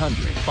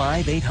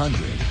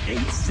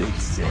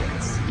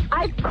 1-800-5800-866.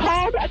 I've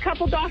called a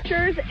couple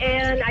doctors,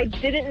 and I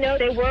didn't know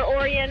they were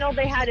Oriental.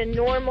 They had a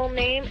normal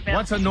name.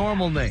 What's a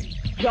normal name?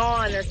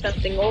 John or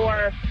something,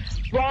 or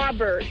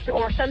Robert,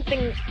 or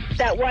something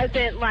that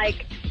wasn't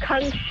like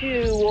Kung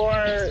Shu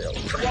or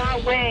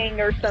Hua Wang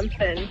or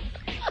something.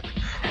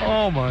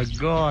 Oh, my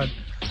God.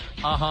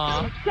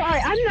 Uh-huh. Sorry,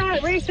 I'm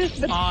not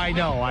racist, but... I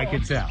know, I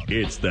can tell.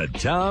 It's the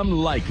Tom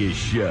Leykis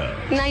Show.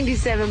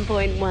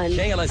 97.1.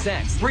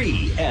 KLSX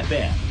 3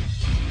 FM.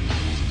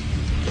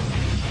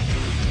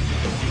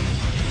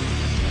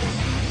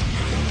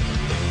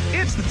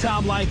 It's the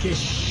Tom Leykis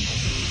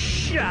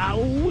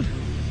Show.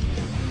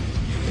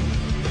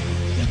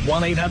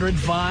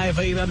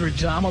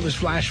 1-800-5800-TOM on this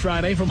Flash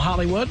Friday from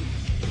Hollywood.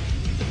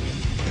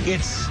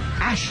 It's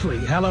Ashley.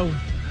 Hello.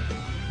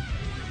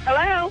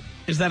 Hello.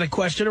 Is that a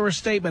question or a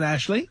statement,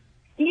 Ashley?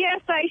 Yes,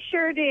 I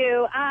sure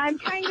do. I'm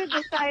trying to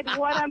decide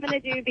what I'm going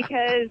to do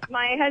because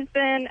my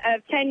husband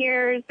of 10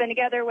 years, been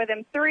together with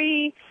him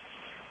 3,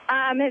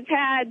 has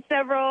had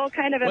several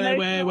kind of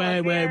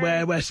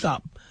emotional Wait,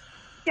 stop.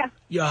 Yeah.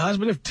 Your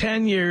husband of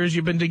 10 years,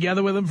 you've been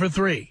together with him for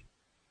 3.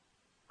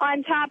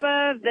 On top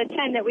of the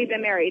 10 that we've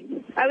been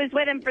married. I was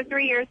with him for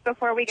 3 years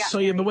before we got married. So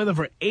you've been with him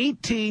for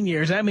 18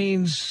 years. That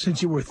means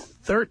since you were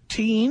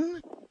 13?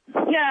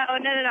 No.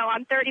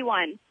 I'm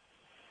 31.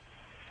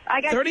 I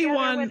got 31.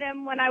 together with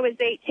him when I was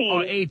 18.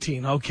 Oh,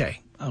 18.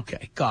 Okay,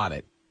 got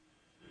it.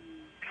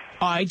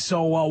 All right,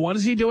 so what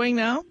is he doing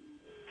now?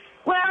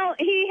 Well,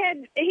 he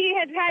had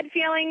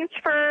feelings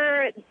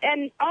for,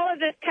 and all of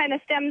this kind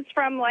of stems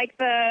from like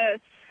the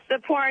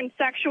porn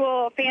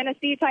sexual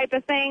fantasy type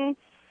of thing.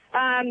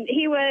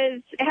 He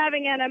was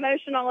having an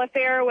emotional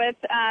affair with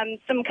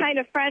some kind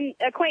of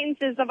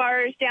acquaintances of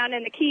ours down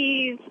in the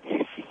Keys.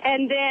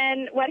 And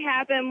then what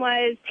happened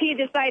was he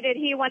decided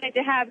he wanted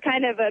to have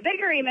kind of a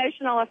bigger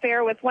emotional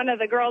affair with one of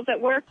the girls at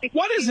work.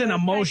 What is an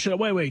emotional...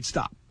 Wait,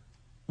 stop.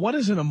 What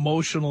is an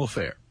emotional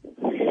affair?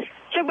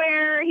 To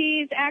where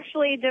he's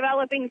actually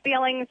developing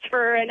feelings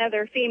for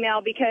another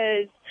female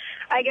because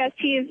I guess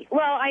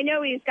I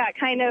know he's got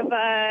kind of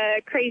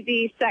a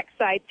crazy sex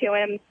side to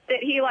him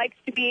that he likes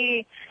to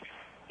be,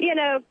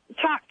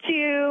 talked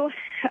to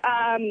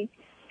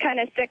kind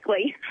of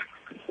sickly.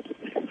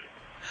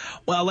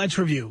 Well, let's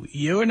review.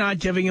 You're not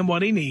giving him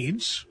what he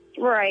needs.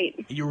 Right.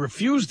 You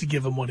refuse to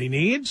give him what he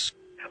needs.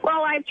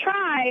 Well, I've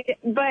tried,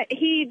 but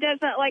he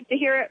doesn't like to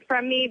hear it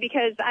from me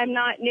because I'm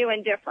not new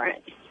and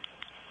different.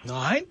 All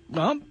right.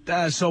 Well,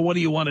 so what do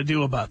you want to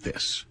do about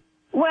this?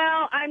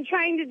 Well, I'm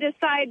trying to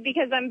decide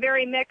because I'm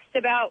very mixed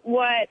about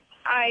what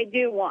I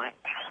do want.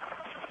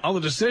 Oh, the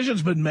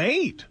decision's been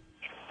made.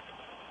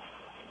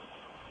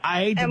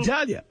 I hate to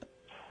tell you.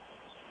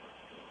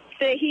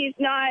 That he's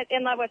not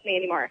in love with me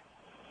anymore.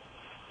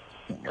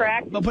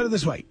 Correct? Well, put it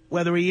this way.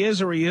 Whether he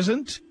is or he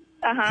isn't,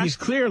 he's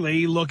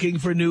clearly looking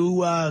for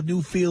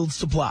new fields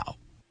to plow.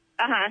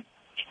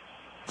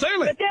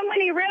 Clearly. But then when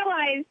he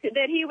realized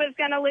that he was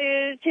going to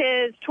lose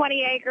his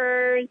 20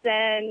 acres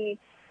and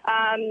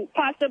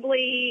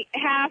possibly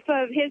half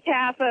of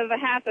a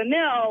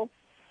 $500,000,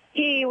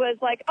 he was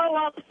like, oh,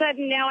 all of a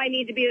sudden now I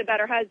need to be the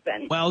better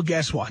husband. Well,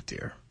 guess what,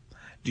 dear?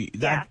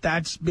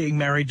 That's being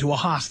married to a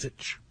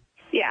hostage.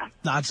 Yeah.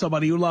 Not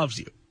somebody who loves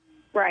you.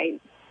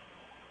 Right.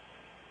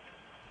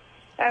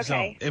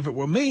 Okay. So if it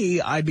were me,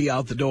 I'd be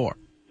out the door.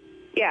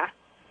 Yeah.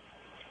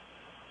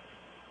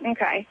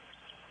 Okay.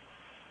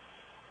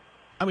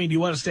 I mean, do you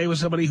want to stay with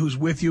somebody who's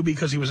with you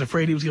because he was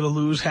afraid he was going to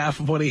lose half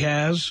of what he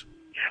has?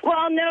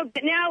 Well, no,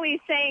 but now he's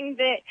saying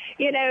that,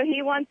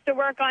 he wants to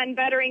work on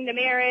bettering the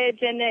marriage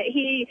and that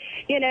he,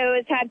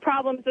 has had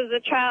problems as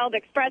a child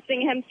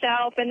expressing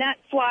himself, and that's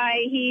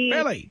why he...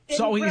 Really?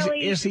 So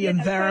is he in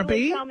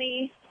therapy? Totally tell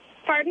me,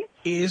 pardon?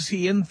 Is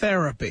he in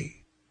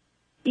therapy?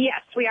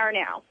 Yes, we are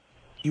now.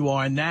 You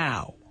are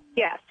now?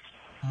 Yes.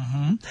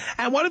 Mm-hmm.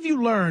 And what have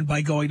you learned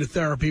by going to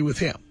therapy with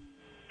him?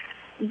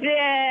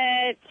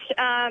 That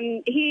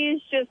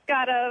he's just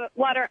got a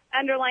lot of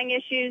underlying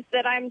issues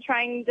that I'm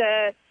trying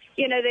to,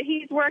 that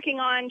he's working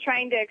on,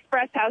 trying to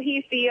express how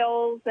he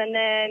feels, and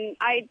then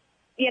I,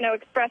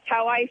 express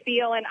how I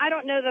feel. And I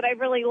don't know that I've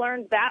really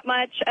learned that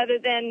much other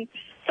than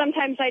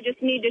sometimes I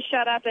just need to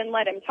shut up and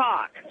let him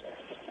talk.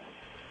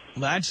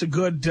 That's a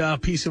good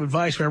piece of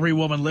advice for every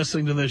woman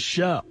listening to this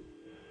show.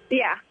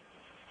 Yeah.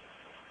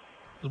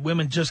 The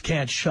women just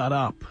can't shut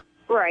up.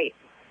 Right.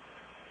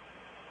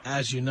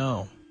 As you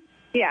know.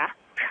 Yeah.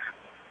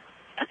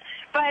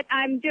 But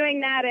I'm doing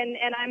that, and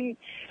I'm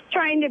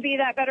trying to be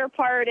that better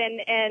part,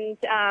 and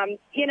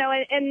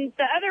the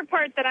other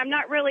part that I'm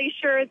not really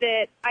sure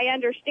that I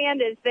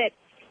understand is that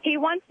he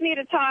wants me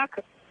to talk,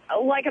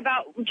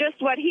 about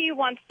just what he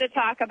wants to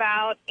talk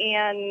about,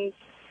 and,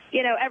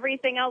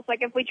 everything else,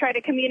 if we try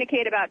to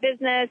communicate about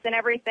business and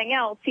everything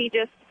else, he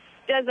just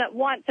doesn't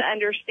want to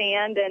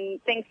understand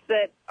and thinks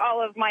that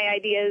all of my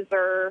ideas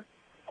are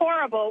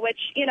horrible, which,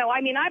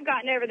 I've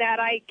gotten over that.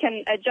 I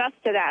can adjust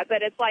to that,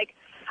 but it's like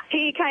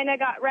he kind of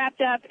got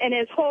wrapped up and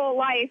his whole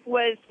life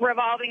was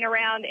revolving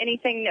around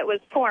anything that was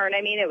porn.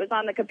 It was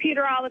on the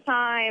computer all the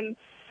time,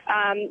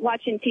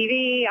 watching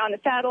TV on the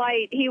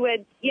satellite. He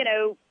would,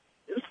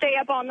 stay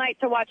up all night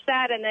to watch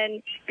that and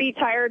then be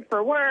tired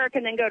for work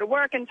and then go to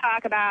work and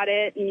talk about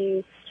it.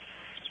 And,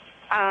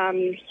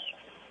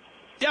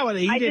 yeah, but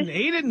he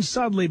didn't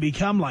suddenly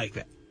become like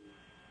that.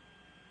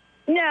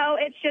 No,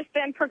 it's just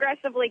been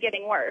progressively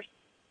getting worse.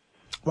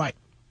 Right.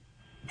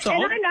 So,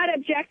 and I'm not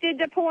objected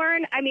to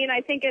porn.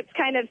 I think it's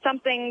kind of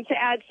something to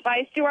add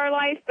spice to our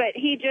life, but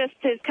he just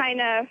has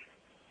kind of,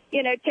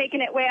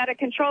 taken it way out of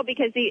control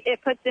because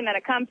it puts him in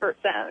a comfort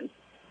zone.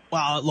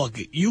 Well, look,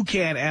 you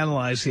can't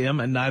analyze him,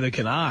 and neither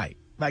can I.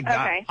 Like,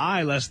 okay.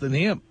 I less than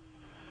him.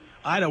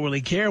 I don't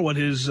really care what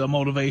his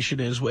motivation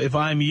is. If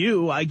I'm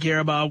you, I care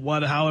about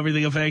how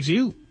everything affects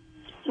you.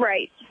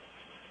 Right.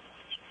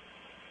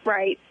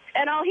 Right.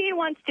 And all he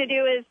wants to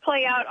do is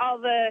play out all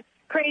the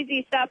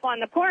crazy stuff on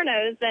the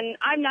pornos, and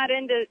I'm not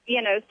into,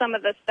 some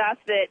of the stuff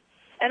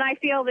and I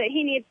feel that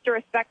he needs to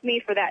respect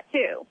me for that,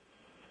 too.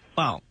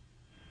 Well,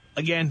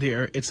 again,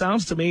 dear, it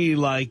sounds to me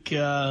like,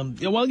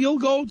 you'll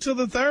go to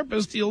the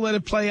therapist, you'll let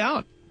it play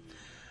out.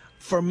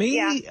 For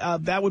me,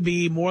 that would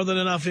be more than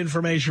enough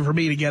information for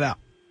me to get out.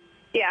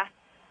 Yeah.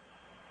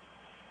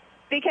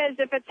 Because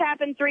if it's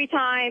happened 3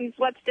 times,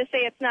 what's to say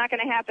it's not going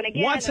to happen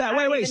again? What's that?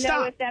 Wait,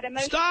 stop.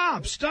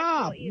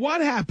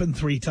 What happened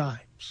 3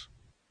 times?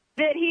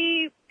 That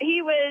he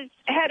was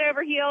head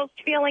over heels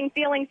feeling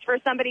feelings for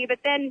somebody, but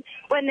then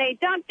when they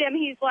dumped him,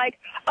 he's like,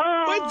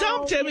 oh. Wait,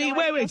 dumped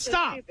him?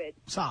 Stop.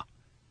 Stop.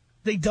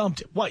 They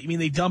dumped him. What, you mean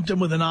they dumped him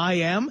with an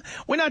IM?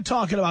 We're not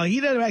talking about, he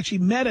never actually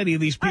met any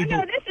of these people.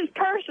 No, this is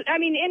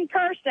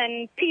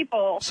in-person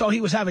people. So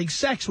he was having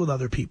sex with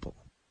other people.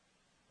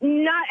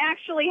 Not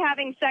actually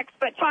having sex,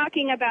 but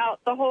talking about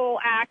the whole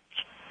act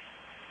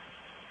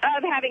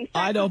of having sex.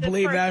 I don't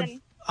believe that.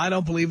 I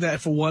don't believe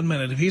that for 1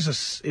 minute. If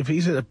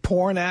he's a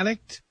porn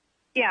addict,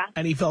 yeah,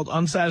 and he felt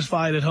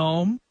unsatisfied at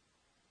home,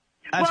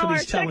 that's what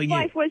he's telling you.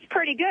 Our sex life was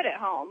pretty good at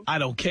home. I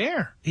don't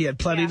care. He had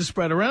plenty to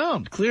spread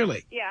around,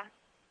 clearly. Yeah,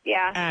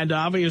 yeah. And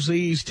obviously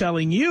he's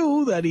telling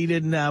you that he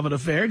didn't have an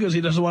affair because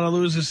he doesn't want to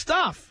lose his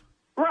stuff.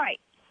 Right.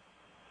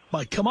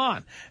 But come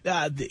on,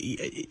 I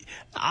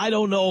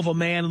don't know of a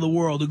man in the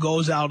world who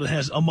goes out and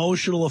has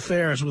emotional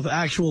affairs with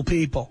actual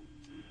people.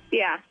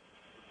 Yeah.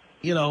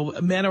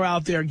 Men are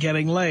out there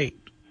getting laid.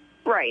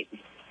 Right.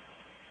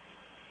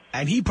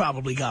 And he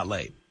probably got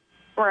laid.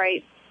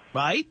 Right.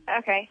 Right?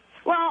 Okay.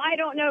 Well, I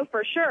don't know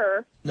for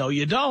sure. No,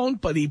 you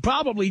don't, but he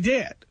probably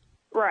did.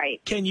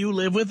 Right. Can you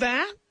live with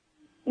that?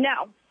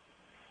 No.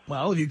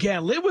 Well, if you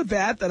can't live with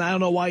that, then I don't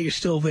know why you're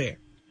still there.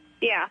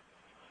 Yeah.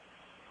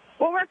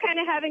 Well, we're kind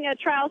of having a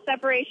trial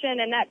separation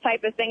and that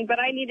type of thing, but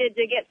I needed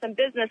to get some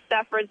business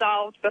stuff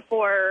resolved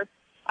before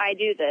I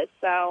do this,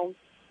 so.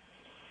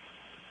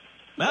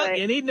 Well,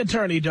 you need an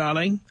attorney,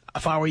 darling.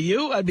 If I were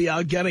you, I'd be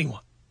out getting one.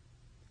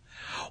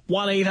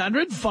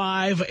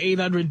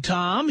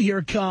 1-800-5800-TOM.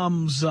 Here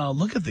comes,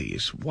 look at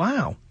these.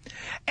 Wow.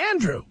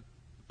 Andrew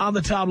on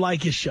the Tom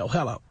Leykis Show.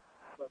 Hello.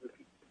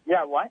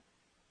 Yeah, what?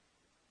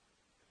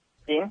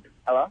 Dean,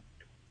 hello?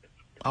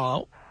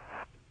 Hello?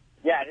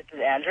 Yeah, this is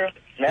Andrew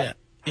Smith.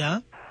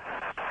 Yeah?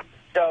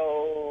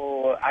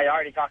 So, I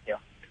already talked to you.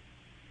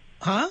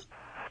 Huh?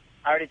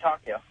 I already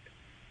talked to you.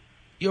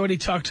 You already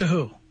talked to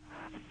who?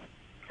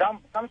 Some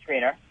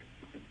screener.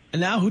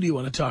 And now who do you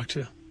want to talk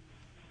to?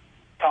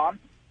 Tom.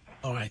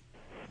 All right.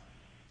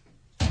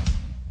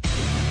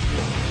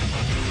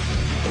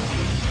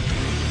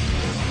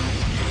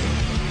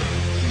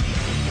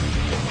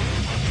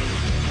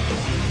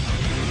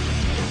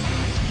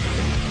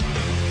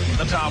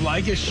 The Tom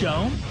Leykis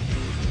Show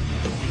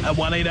at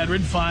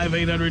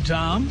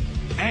 1-800-5800-TOM.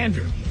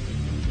 Andrew.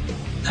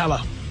 Hello.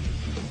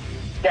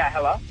 Yeah,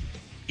 hello?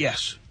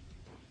 Yes.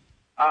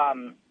 So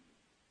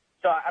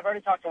I've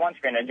already talked to one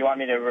screener. Do you want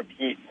me to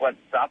repeat what's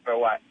up or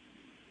what?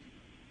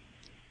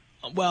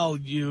 Well,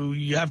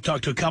 you have to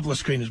talk to a couple of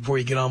screeners before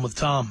you get on with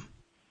Tom.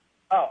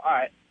 Oh, all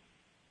right.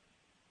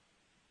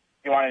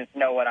 You want to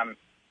know what I'm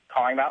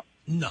calling about?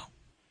 No.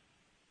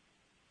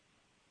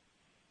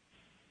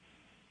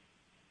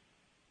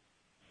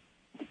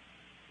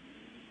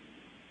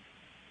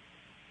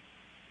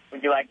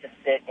 Would you like to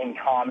sit in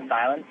calm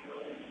silence?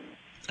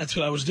 That's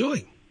what I was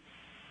doing.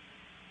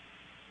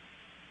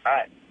 All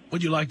right.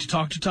 Would you like to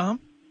talk to Tom?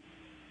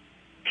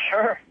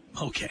 Sure.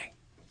 Okay.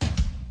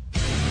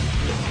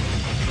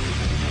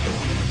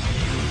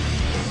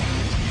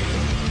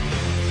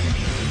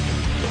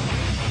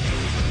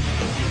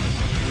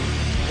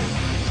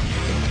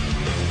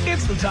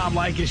 It's the Tom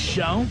Leykis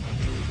Show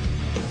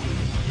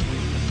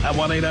at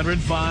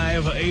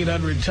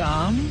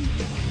 1-800-5800-TOM.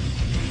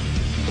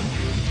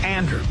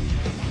 Andrew.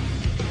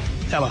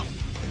 Hello.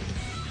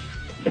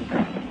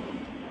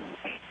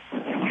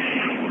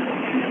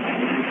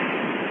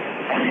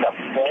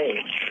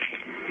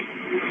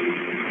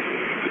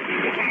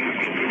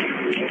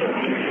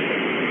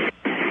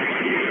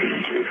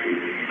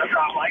 The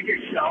Tom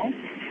Leykis Show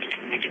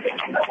at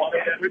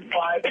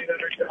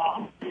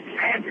 1-800-5800-TOM.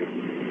 Andrew.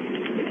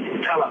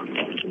 Hello.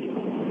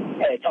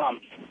 Hey, Tom.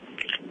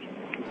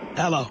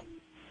 Hello.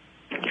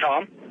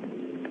 Tom?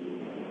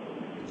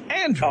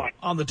 Andrew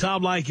on the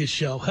Tom Leykis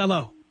Show.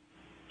 Hello.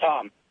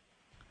 Tom.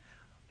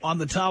 On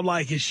the Tom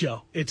Leykis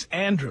Show. It's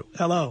Andrew.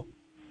 Hello.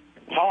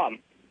 Tom.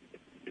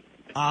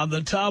 On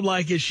the Tom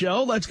Leykis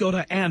Show, let's go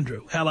to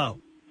Andrew. Hello.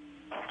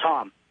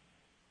 Tom.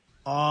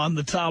 On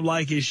the Tom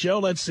Leykis Show,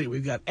 let's see.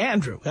 We've got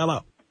Andrew.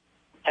 Hello.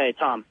 Hey,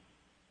 Tom.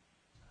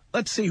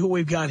 Let's see who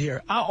we've got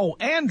here. Oh,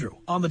 Andrew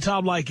on the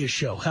Tom Leykis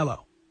Show.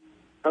 Hello.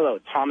 Hello,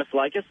 Thomas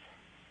Leykis?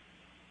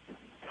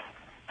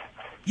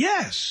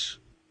 Yes.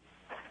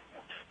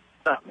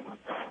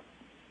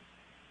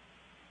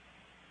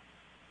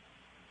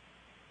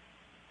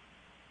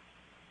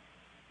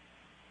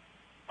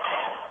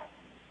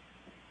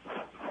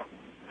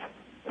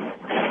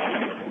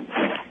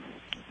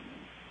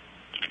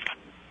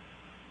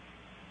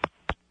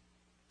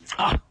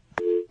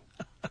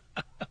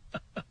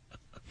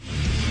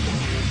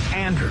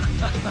 Andrew.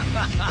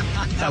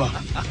 Hello.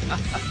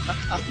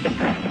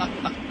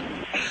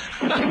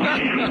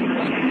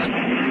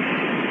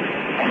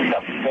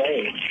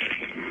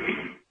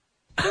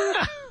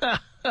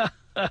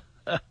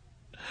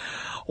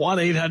 One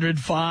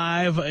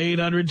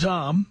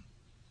 800-5800-TOM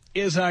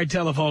is our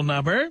telephone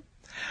number.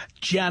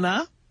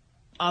 Jenna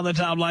on the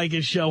Tom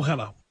Leykis Show.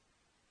 Hello.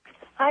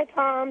 Hi,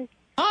 Tom.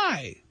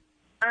 Hi.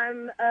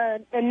 I'm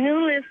a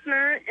new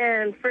listener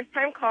and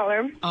first-time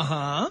caller.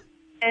 Uh-huh.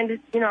 And,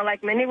 you know,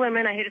 like many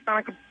women, I hate to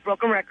sound like a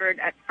broken record.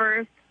 At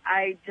first,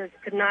 I just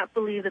could not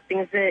believe the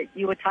things that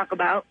you would talk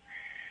about.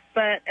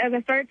 But as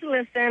I started to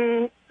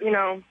listen, you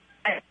know,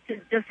 I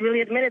just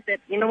really admitted that,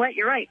 you know what,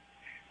 you're right.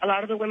 A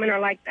lot of the women are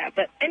like that.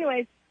 But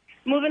anyways,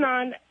 moving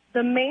on,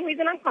 the main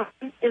reason I'm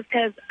calling is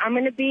because I'm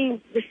going to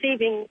be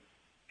receiving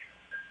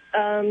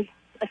a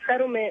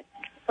settlement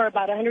for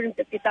about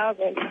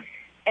 $150,000,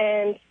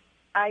 and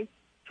I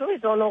truly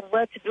don't know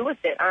what to do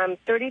with it. I'm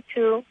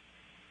 32,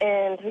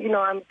 and, you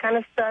know, I'm kind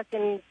of stuck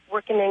in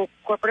working in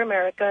corporate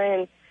America,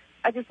 and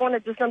I just want to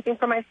do something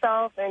for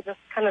myself and just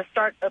kind of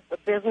start a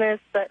business,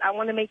 but I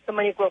want to make the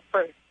money grow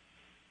first.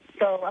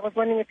 So I was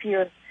wondering if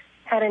you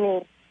had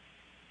any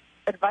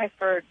advice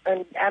for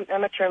an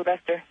amateur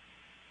investor.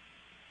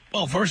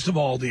 Well, first of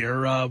all,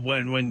 dear,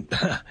 when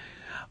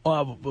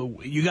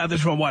you got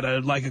this from what,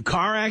 like a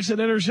car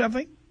accident or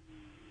something?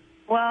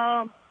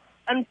 Well,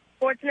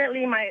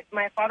 unfortunately, my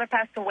father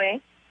passed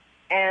away,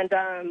 and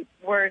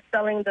we're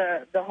selling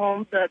the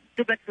home, the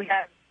duplex we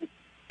have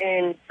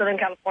in Southern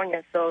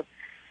California, so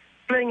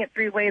splitting it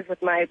 3 ways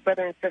with my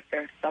brother and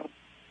sister. So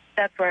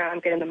that's where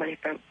I'm getting the money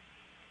from.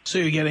 So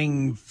you're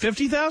getting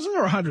 $50,000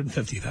 or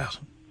 $150,000?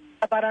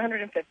 About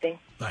 $150,000.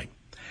 Right.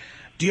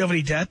 Do you have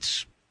any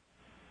debts?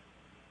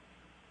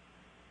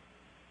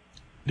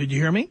 Did you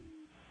hear me?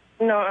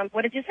 No,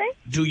 what did you say?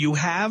 Do you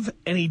have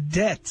any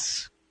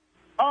debts?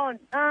 Oh,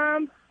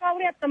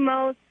 probably at the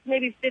most,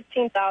 maybe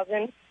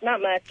 $15,000.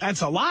 Not much.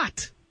 That's a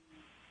lot.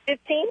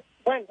 15?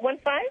 1.5?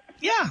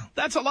 Yeah,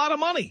 that's a lot of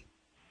money.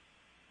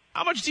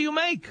 How much do you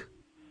make?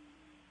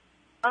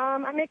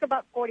 I make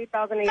about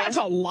 $40,000 a year. That's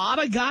a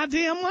lot of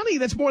goddamn money.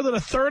 That's more than a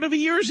third of a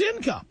year's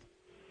income.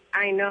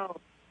 I know.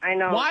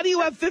 Why do you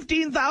have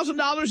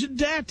 $15,000 in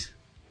debt?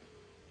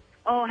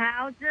 Oh,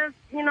 how? Just,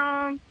 you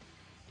know,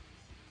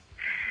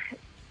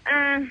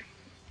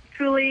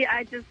 truly,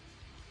 I just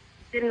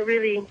didn't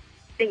really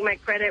think my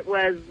credit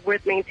was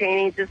worth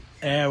maintaining. Just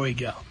there we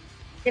go.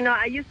 You know,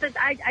 I used to,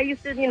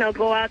 you know,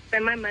 go out,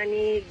 spend my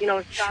money, you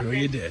know, shopping. Sure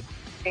you did.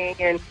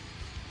 And,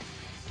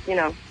 you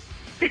know.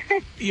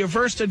 Your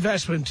first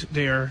investment,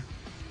 dear,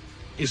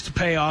 is to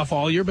pay off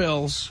all your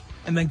bills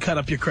and then cut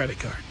up your credit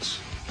cards.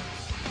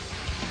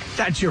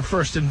 That's your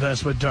first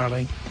investment,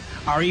 darling.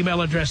 Our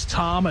email address,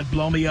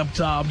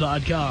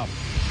 tom@blowmeuptom.com.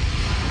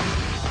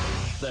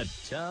 The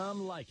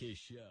Tom Leykis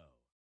Show.